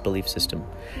benefits of this belief system?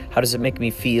 How does it make me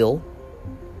feel?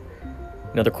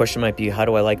 Another question might be, how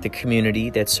do I like the community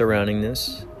that's surrounding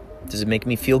this? Does it make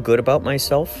me feel good about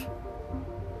myself?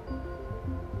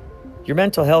 Your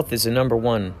mental health is a number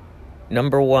one.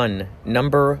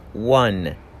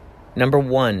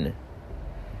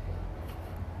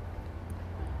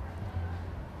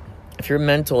 If your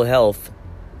mental health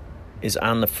is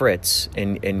on the fritz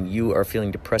and you are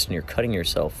feeling depressed and you're cutting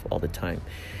yourself all the time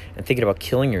and thinking about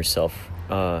killing yourself,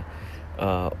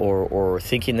 or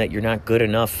thinking that you're not good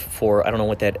enough for, I don't know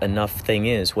what that enough thing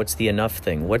is. What's the enough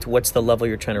thing? What's the level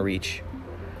you're trying to reach?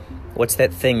 What's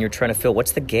that thing you're trying to fill?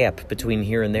 What's the gap between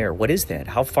here and there? What is that?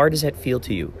 How far does that feel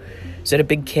to you? Is that a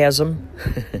big chasm?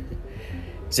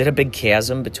 Is that a big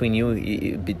chasm between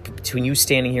you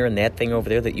standing here and that thing over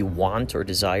there that you want or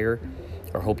desire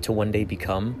or hope to one day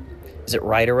become? Is it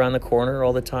right around the corner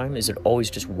all the time? Is it always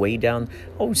just way down?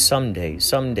 Oh, someday.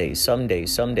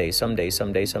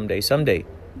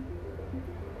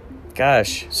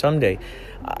 Gosh, someday.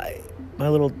 My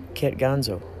little cat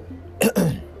Gonzo.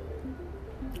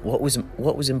 What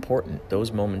was important?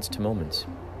 Those moments to moments.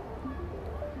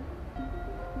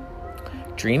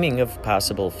 Dreaming of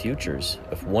possible futures,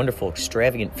 of wonderful,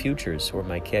 extravagant futures where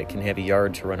my cat can have a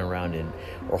yard to run around in,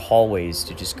 or hallways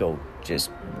to just go,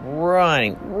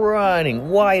 running,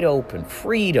 wide open,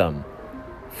 freedom,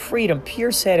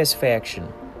 pure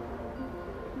satisfaction.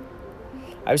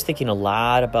 I was thinking a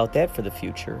lot about that for the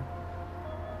future.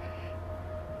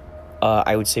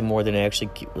 I would say more than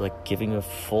actually giving a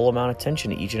full amount of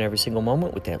attention to each and every single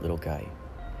moment with that little guy.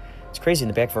 It's crazy. In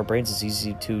the back of our brains, it's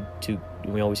easy to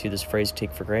we always hear this phrase,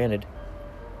 take for granted.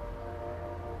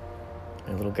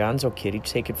 And little Gonzo kid, he'd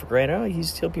take it for granted. Oh,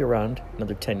 he'll be around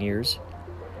another 10 years.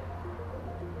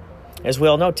 As we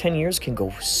all know, 10 years can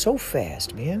go so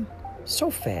fast, man.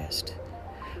 So fast.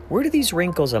 Where do these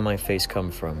wrinkles on my face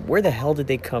come from? Where the hell did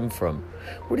they come from?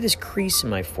 Where did this crease in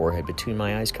my forehead between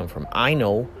my eyes come from? I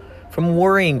know, from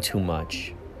worrying too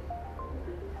much.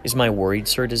 Is my worried,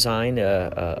 sir, design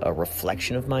a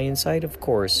reflection of my insight? Of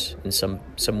course, in some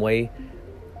way.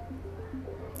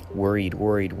 Worried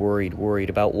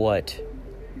about what?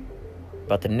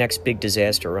 About the next big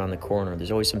disaster around the corner.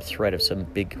 There's always some threat of some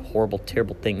big, horrible,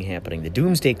 terrible thing happening. The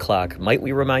doomsday clock. Might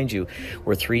we remind you,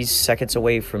 we're 3 seconds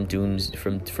away from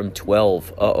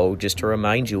 12. Just to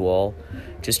remind you all,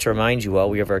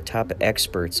 we have our top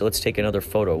experts. So let's take another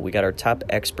photo. We got our top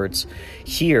experts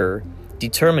here,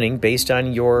 determining based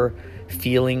on your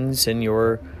feelings and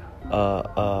your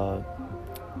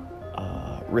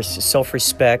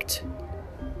self-respect,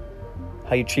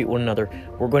 how you treat one another.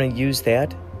 We're going to use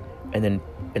that and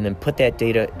then put that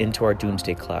data into our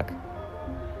doomsday clock.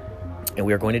 And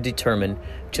we are going to determine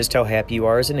just how happy you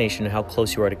are as a nation and how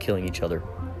close you are to killing each other.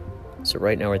 So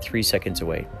right now we're 3 seconds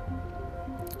away.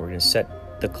 We're going to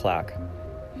set the clock.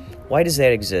 Why does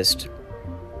that exist?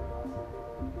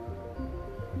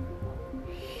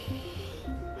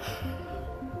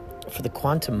 For the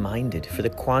quantum-minded.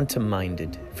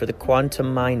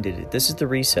 This is the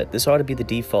reset. This ought to be the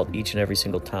default each and every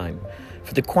single time.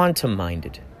 For the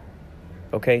quantum-minded.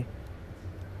 Okay?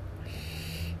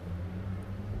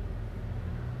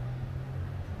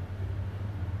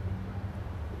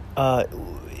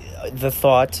 The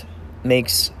thought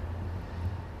makes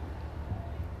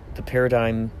the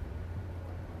paradigm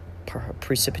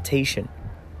precipitation.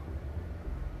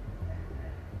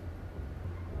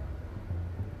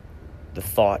 The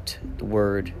thought, the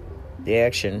word, the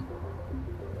action,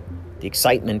 the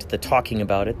excitement, the talking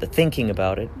about it, the thinking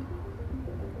about it.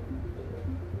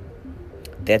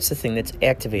 That's the thing that's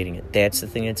activating it.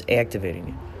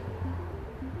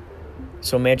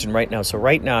 So imagine right now. So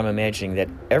right now I'm imagining that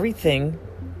everything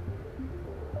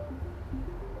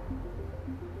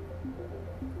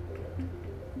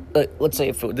let's say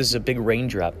if this is a big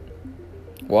raindrop.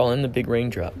 We're all in the big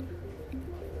raindrop.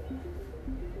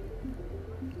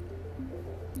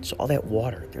 So all that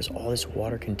water, there's all this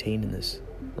water contained in this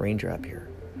raindrop here.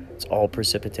 It's all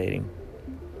precipitating.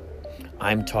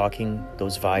 I'm talking,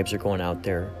 those vibes are going out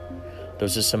there.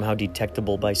 Those are somehow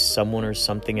detectable by someone or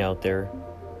something out there.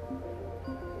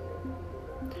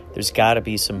 There's got to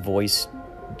be some voice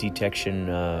detection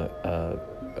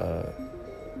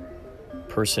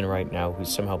person right now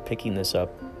who's somehow picking this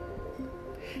up.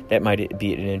 That might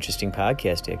be an interesting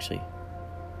podcast, actually.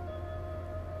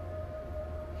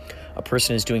 A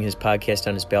person is doing his podcast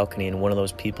on his balcony, and one of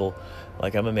those people,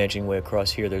 like I'm imagining way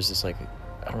across here, there's this, like,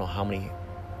 I don't know how many,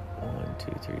 1,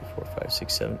 2, 3, 4, 5,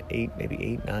 6, 7, 8, maybe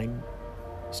 8, 9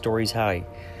 stories high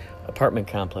apartment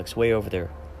complex way over there.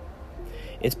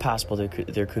 It's possible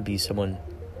there could be someone,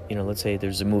 let's say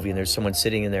there's a movie and there's someone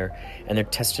sitting in there and they're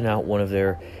testing out one of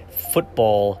their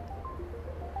football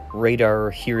radar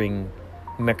hearing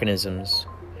mechanisms,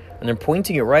 and they're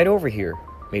pointing it right over here.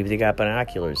 Maybe they got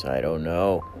binoculars, I don't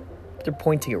know. But they're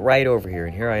pointing it right over here,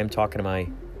 and here I am talking to my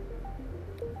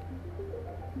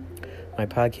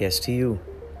podcast to you.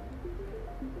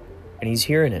 And he's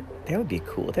hearing it. That would be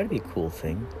cool. That'd be a cool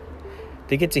thing.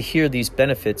 They get to hear these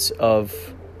benefits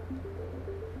of,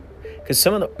 because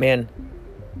some of they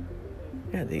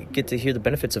get to hear the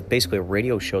benefits of basically a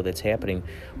radio show that's happening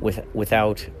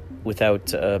without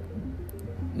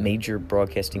major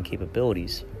broadcasting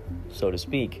capabilities, so to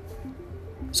speak,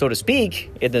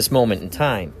 at this moment in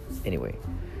time. Anyway,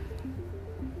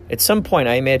 at some point,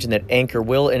 I imagine that Anchor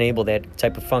will enable that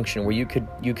type of function where you could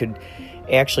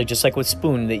actually, just like with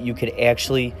Spoon, that you could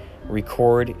actually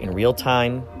record in real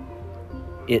time.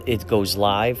 It goes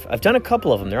live. I've done a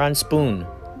couple of them. They're on Spoon.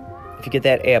 If you get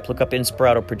that app, look up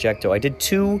Inspirato Projecto. I did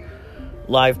 2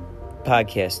 live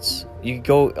podcasts. You could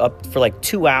go up for like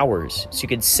 2 hours, so you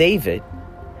could save it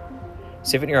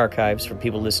in your archives for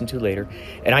people to listen to later.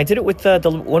 And I did it with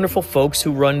the wonderful folks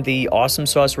who run the Awesome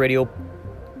Sauce Radio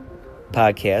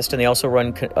podcast, and they also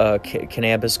run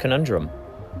Cannabis Conundrum.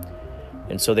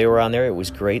 And so they were on there. It was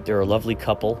great. They're a lovely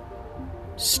couple,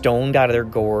 stoned out of their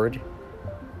gourd.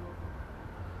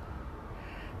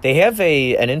 They have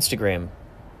an Instagram.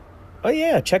 Oh,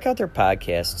 yeah, check out their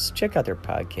podcasts.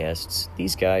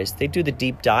 These guys, they do the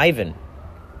deep diving.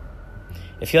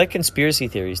 If you like conspiracy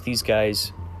theories, these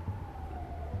guys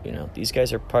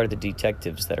are part of the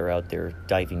detectives that are out there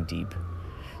diving deep.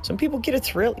 Some people get a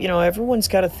thrill. Everyone's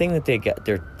got a thing that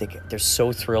they're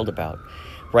so thrilled about.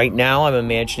 Right now, I'm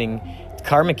imagining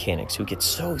car mechanics who get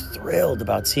so thrilled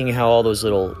about seeing how all those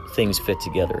little things fit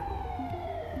together.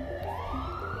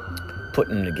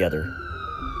 Putting them together.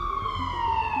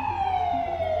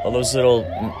 All those little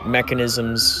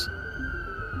mechanisms,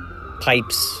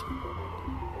 pipes,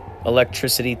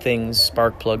 electricity things,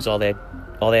 spark plugs, all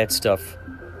that stuff.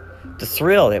 The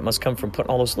thrill that must come from putting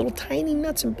all those little tiny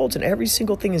nuts and bolts in. Every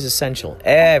single thing is essential.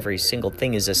 Every single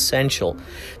thing is essential.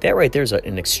 That right there is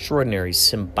an extraordinary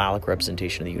symbolic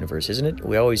representation of the universe, isn't it?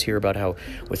 We always hear about how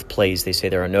with plays they say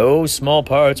there are no small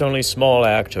parts, only small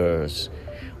actors,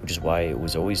 which is why it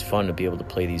was always fun to be able to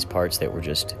play these parts that were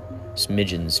just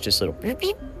smidgens, just little,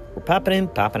 we're popping in,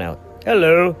 popping out.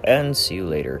 Hello, and see you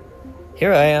later.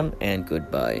 Here I am, and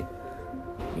goodbye.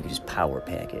 You can just power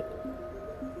pack it.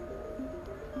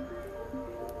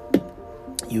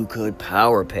 You could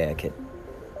power pack it.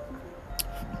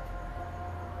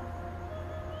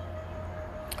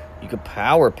 You could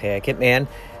power pack it, man.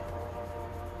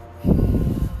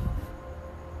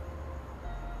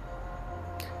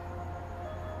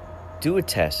 Do a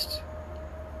test.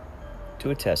 Do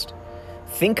a test.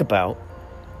 Think about...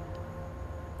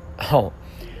 Oh.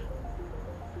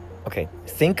 Okay.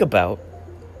 Think about...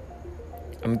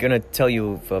 I'm going to tell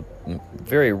you of a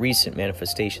very recent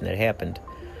manifestation that happened,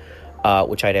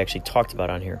 which I'd actually talked about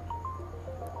on here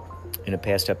in a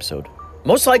past episode.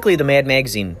 Most likely the Mad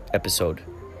Magazine episode.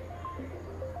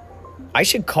 I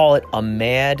should call it a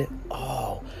Mad...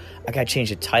 Oh, I got to change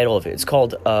the title of it. It's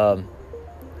called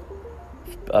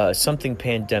something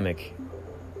Pandemic.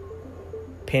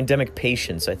 Pandemic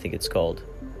Patience, I think it's called.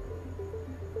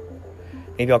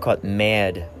 Maybe I'll call it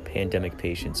Mad Pandemic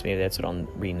Patience. Maybe that's what I'll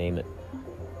rename it.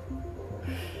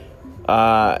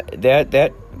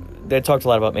 That talked a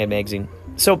lot about Mad Magazine.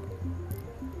 So,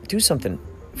 do something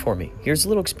for me. Here's a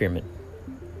little experiment.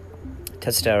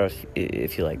 Test it out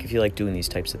if you like. If you like doing these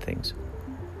types of things.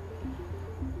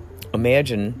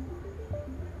 Imagine,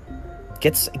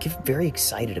 get very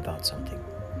excited about something.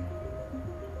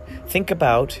 Think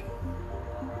about...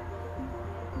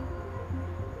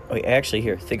 Oh, actually,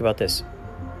 here, think about this.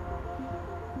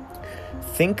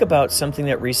 Think about something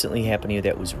that recently happened to you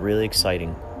that was really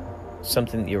exciting.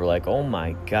 Something that you were like, oh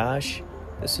my gosh,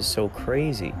 this is so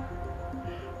crazy.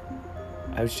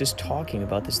 I was just talking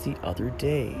about this the other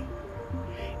day.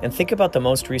 And think about the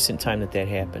most recent time that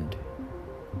happened.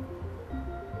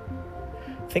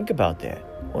 Think about that.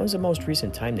 What was the most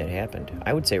recent time that happened?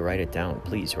 I would say write it down.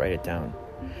 Please write it down.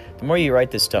 The more you write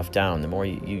this stuff down, the more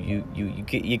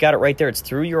you got it right there. It's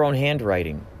through your own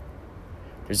handwriting.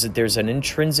 There's an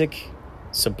intrinsic,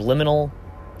 subliminal,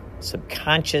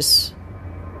 subconscious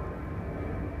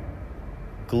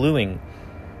gluing.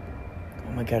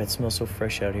 Oh my God, it smells so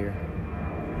fresh out here.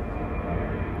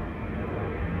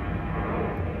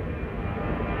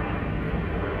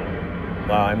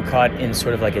 Wow, I'm caught in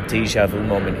sort of like a deja vu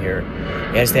moment here.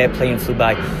 As that plane flew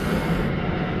by,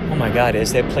 oh my God,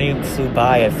 as that plane flew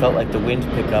by, I felt like the wind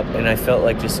pick up, and I felt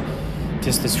like just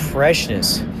this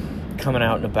freshness coming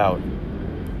out and about.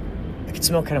 I could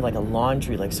smell kind of like a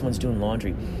laundry, like someone's doing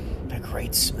laundry. That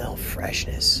great smell,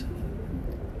 freshness.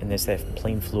 And as that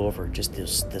plane flew over, just the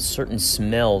certain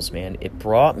smells, man, it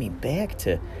brought me back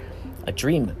to a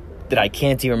dream that I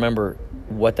can't even remember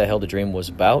what the hell the dream was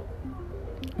about.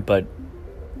 But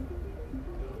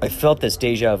I felt this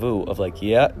deja vu of like,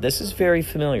 yeah, this is very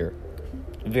familiar.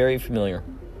 Very familiar.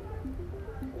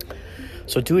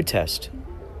 So do a test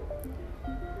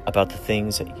about the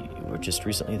things that you were just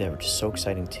recently that were just so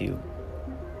exciting to you.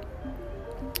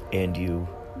 And you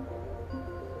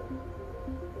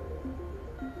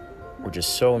were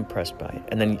just so impressed by it.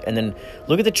 And then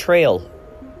look at the trail.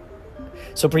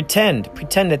 So pretend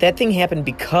that thing happened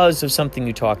because of something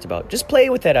you talked about. Just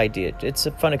play with that idea. It's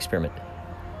a fun experiment.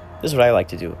 This is what I like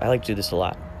to do. I like to do this a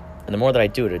lot. And the more that I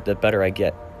do it, the better I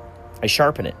get. I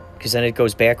sharpen it, because then it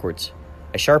goes backwards.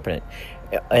 I sharpen it.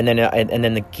 And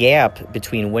then the gap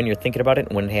between when you're thinking about it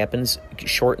and when it happens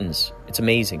shortens. It's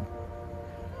amazing.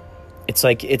 It's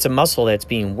like it's a muscle that's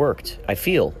being worked. I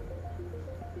feel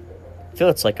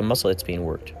it's like a muscle that's being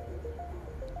worked.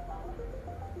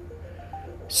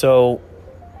 So,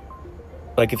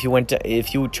 like if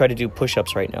you try to do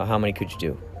push-ups right now, how many could you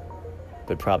do?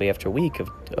 But probably after a week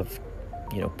of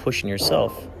pushing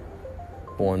yourself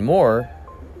more and more,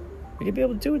 you could be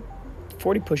able to do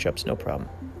 40 push-ups, no problem.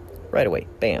 Right away,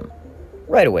 bam,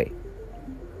 right away.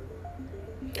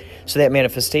 So that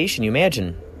manifestation, you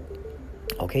imagine,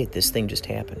 okay, this thing just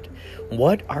happened.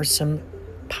 What are some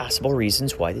possible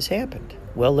reasons why this happened?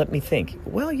 Well, let me think.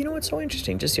 Well, you know what's so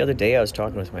interesting? Just the other day, I was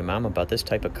talking with my mom about this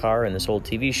type of car and this old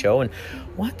TV show, and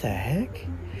what the heck?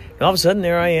 And all of a sudden,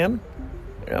 there I am.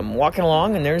 And I'm walking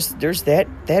along, and there's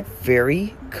that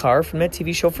very car from that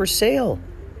TV show for sale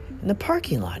in the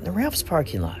parking lot, in the Ralph's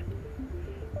parking lot.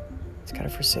 It's got a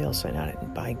for sale sign on it,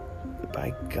 and by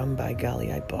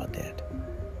golly, I bought that.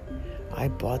 I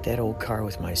bought that old car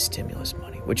with my stimulus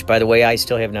money, which, by the way, I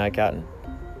still have not gotten.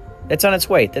 It's on its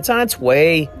way. It's on its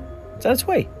way.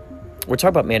 We're talking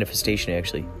about manifestation,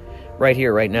 actually. Right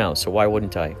here, right now. So why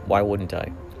wouldn't I? Why wouldn't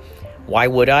I? Why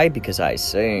would I? Because I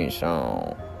say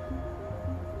so.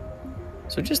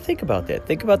 So just think about that.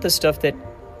 Think about the stuff that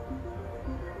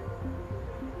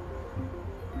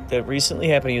recently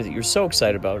happened to you that you're so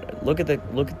excited about. Look at the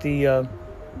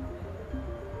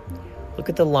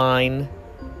line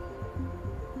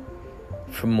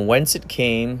from whence it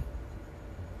came.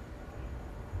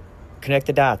 Connect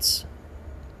the dots.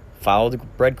 Follow the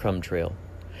breadcrumb trail.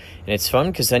 And it's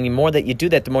fun because then the more that you do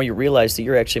that, the more you realize that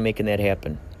you're actually making that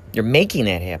happen. You're making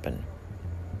that happen.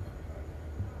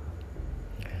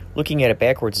 Looking at it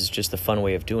backwards is just a fun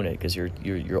way of doing it because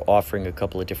you're offering a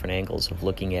couple of different angles of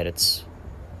looking at its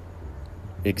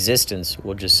existence,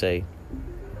 we'll just say.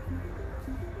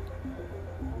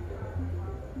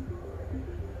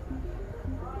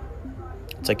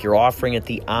 It's like you're offering it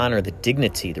the honor, the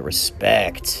dignity, the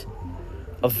respect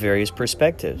of various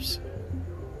perspectives,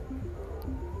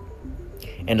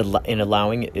 and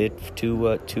allowing it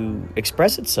to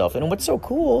express itself. And what's so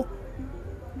cool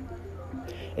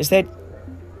is that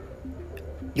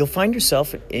you'll find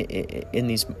yourself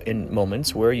in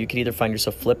moments where you can either find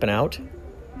yourself flipping out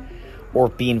or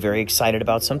being very excited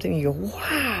about something. And you go,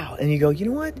 wow. And you go, you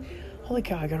know what? Holy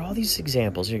cow, I got all these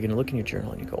examples. And you're going to look in your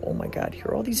journal and you go, oh my God, here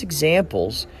are all these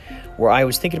examples where I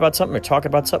was thinking about something or talking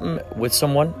about something with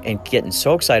someone and getting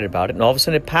so excited about it. And all of a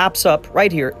sudden it pops up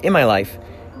right here in my life. And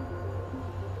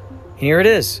here it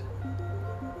is.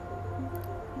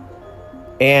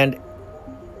 And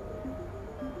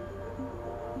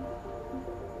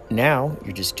now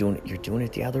you're just doing it. You're doing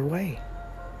it the other way.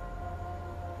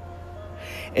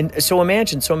 And so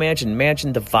imagine the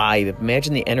vibe,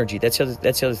 imagine the energy. That's the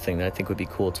other thing that I think would be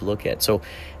cool to look at. So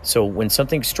when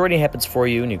something extraordinary happens for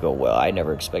you and you go, well, I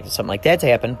never expected something like that to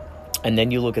happen. And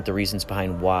then you look at the reasons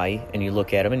behind why, and you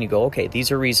look at them and you go, okay, these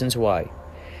are reasons why.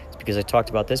 It's because I talked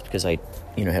about this, because I,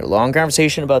 had a long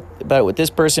conversation about it with this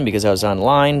person, because I was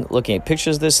online looking at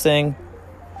pictures of this thing,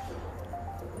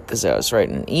 because I was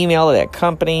writing an email to that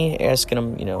company, asking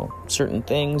them, certain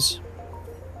things.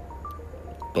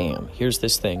 Bam, here's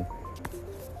this thing.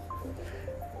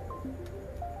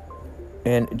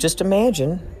 And just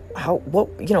imagine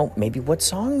maybe what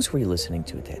songs were you listening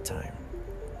to at that time?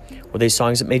 Were they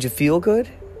songs that made you feel good?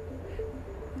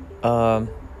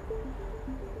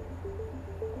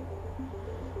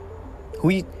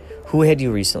 Who had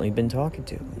you recently been talking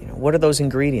to? What are those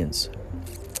ingredients?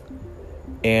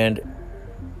 And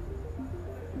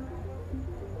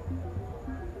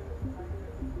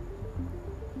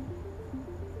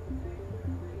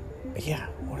yeah,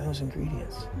 what are those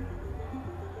ingredients?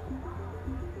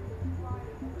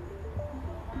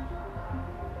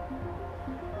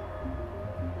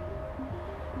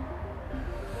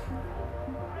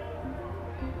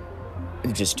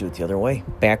 You just do it the other way,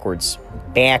 backwards.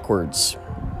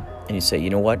 And you say, you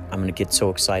know what? I'm going to get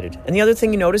so excited. And the other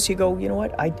thing you notice, you go, you know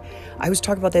what? I was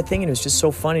talking about that thing and it was just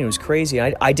so funny and it was crazy.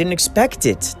 I didn't expect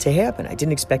it to happen. I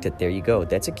didn't expect it. There you go.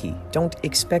 That's a key. Don't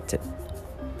expect it.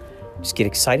 Just get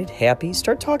excited, happy,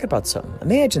 start talking about something.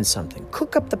 Imagine something.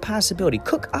 Cook up the possibility.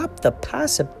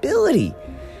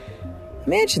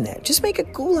 Imagine that. Just make a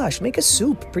goulash. Make a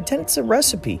soup. Pretend it's a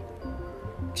recipe.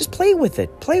 Just play with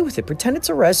it. Pretend it's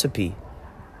a recipe.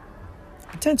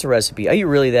 Are you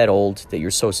really that old that you're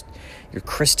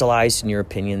crystallized in your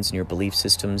opinions and your belief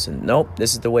systems? And nope,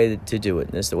 this is the way to do it.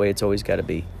 And this is the way it's always got to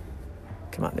be.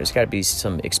 Come on, there's got to be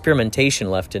some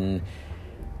experimentation left in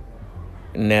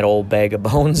that old bag of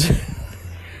bones.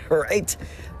 Right?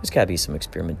 There's got to be some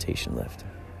experimentation left.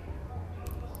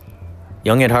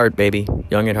 Young at heart, baby.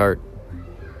 Young at heart.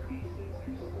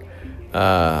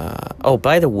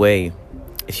 By the way,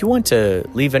 if you want to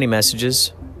leave any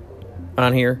messages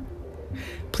on here,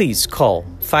 please call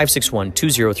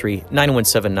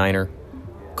 561-203-9179 or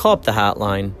call up the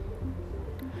hotline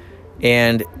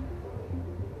and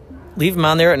leave them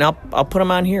on there, and I'll put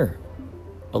them on here.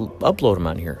 I'll upload them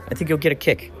on here. I think you'll get a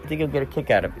kick.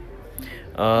 Out of it.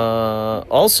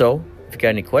 Also, if you got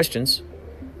any questions,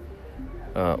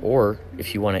 or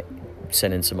if you want to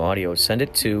send in some audio, send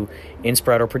it to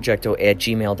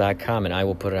inspiratoprojecto@gmail.com, and I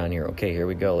will put it on here. Okay, here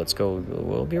we go. Let's go.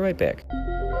 We'll be right back.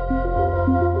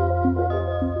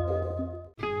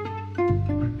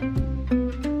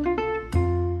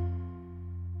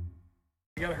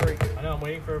 You gotta hurry. I know, I'm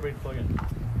waiting for everybody to plug in.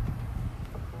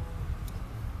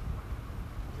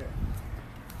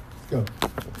 Go.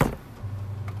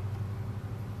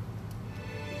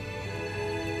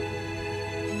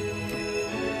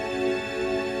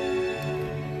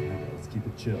 Let's keep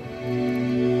it chill.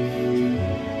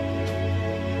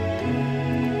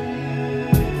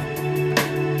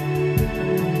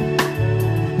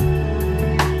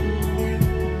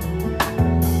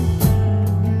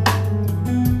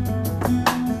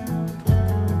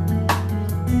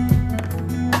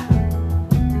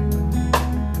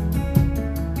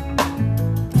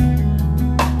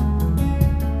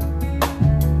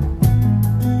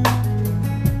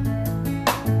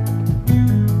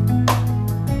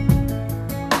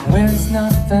 Well, it's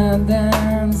not found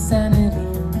down sanity,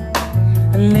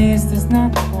 at least it's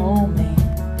not for me.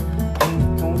 And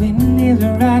if the wind is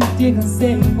right, you can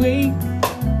sail away,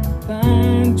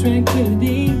 find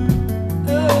tranquility.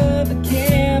 Oh, the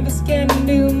canvas can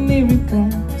do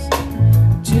miracles,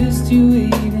 just you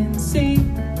wait and see.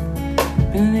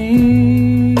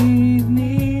 Believe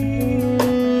me,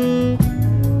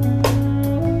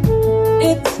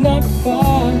 it's not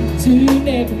far to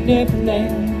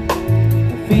Neverland.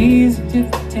 Feels a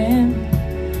different time.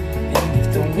 And if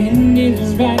the wind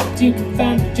is right, you can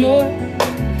find the joy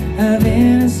of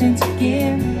innocence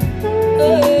again.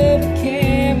 Oh, the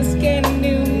canvas can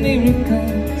do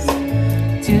miracles,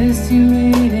 just you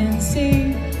wait and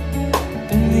see.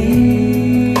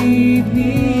 Believe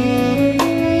me.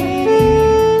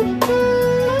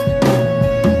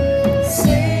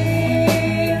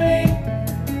 Sailing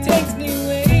takes me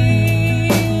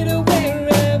away to where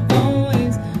I've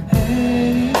always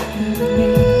heard it be.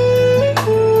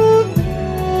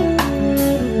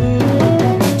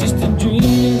 Just a dream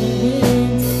in the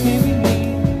winds carry me.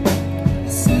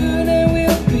 Soon I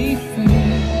will be free.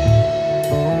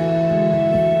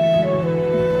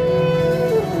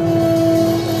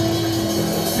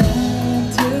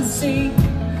 Fantasy,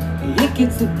 it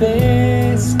gets the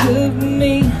best of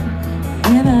me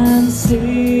when I'm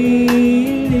sailing.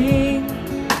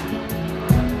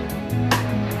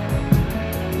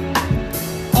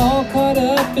 All caught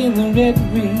up in the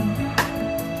reverie.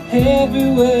 Every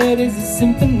word is a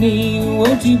symphony.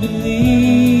 Won't you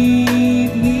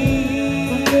believe me?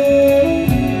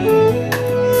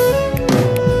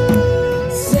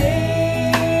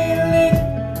 Sailing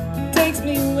takes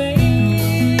me away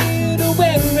to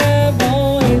where I've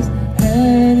always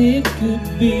had it could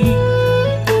be.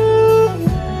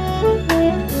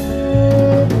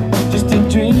 Just a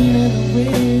dream of the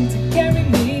wind to carry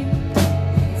me.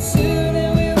 Soon I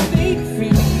will be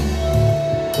free.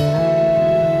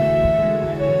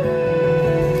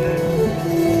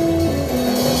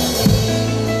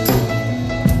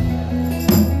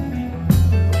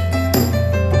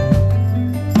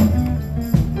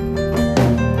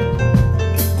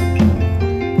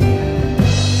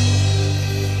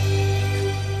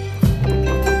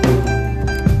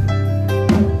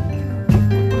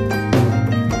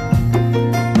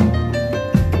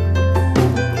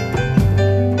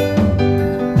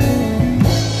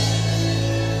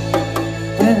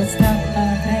 Well, it's not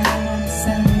my damn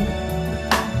sanity,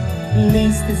 at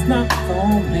least it's not for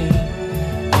me.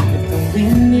 And if the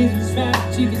wind is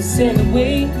right, you can sail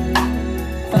away,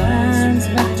 finds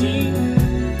my dream.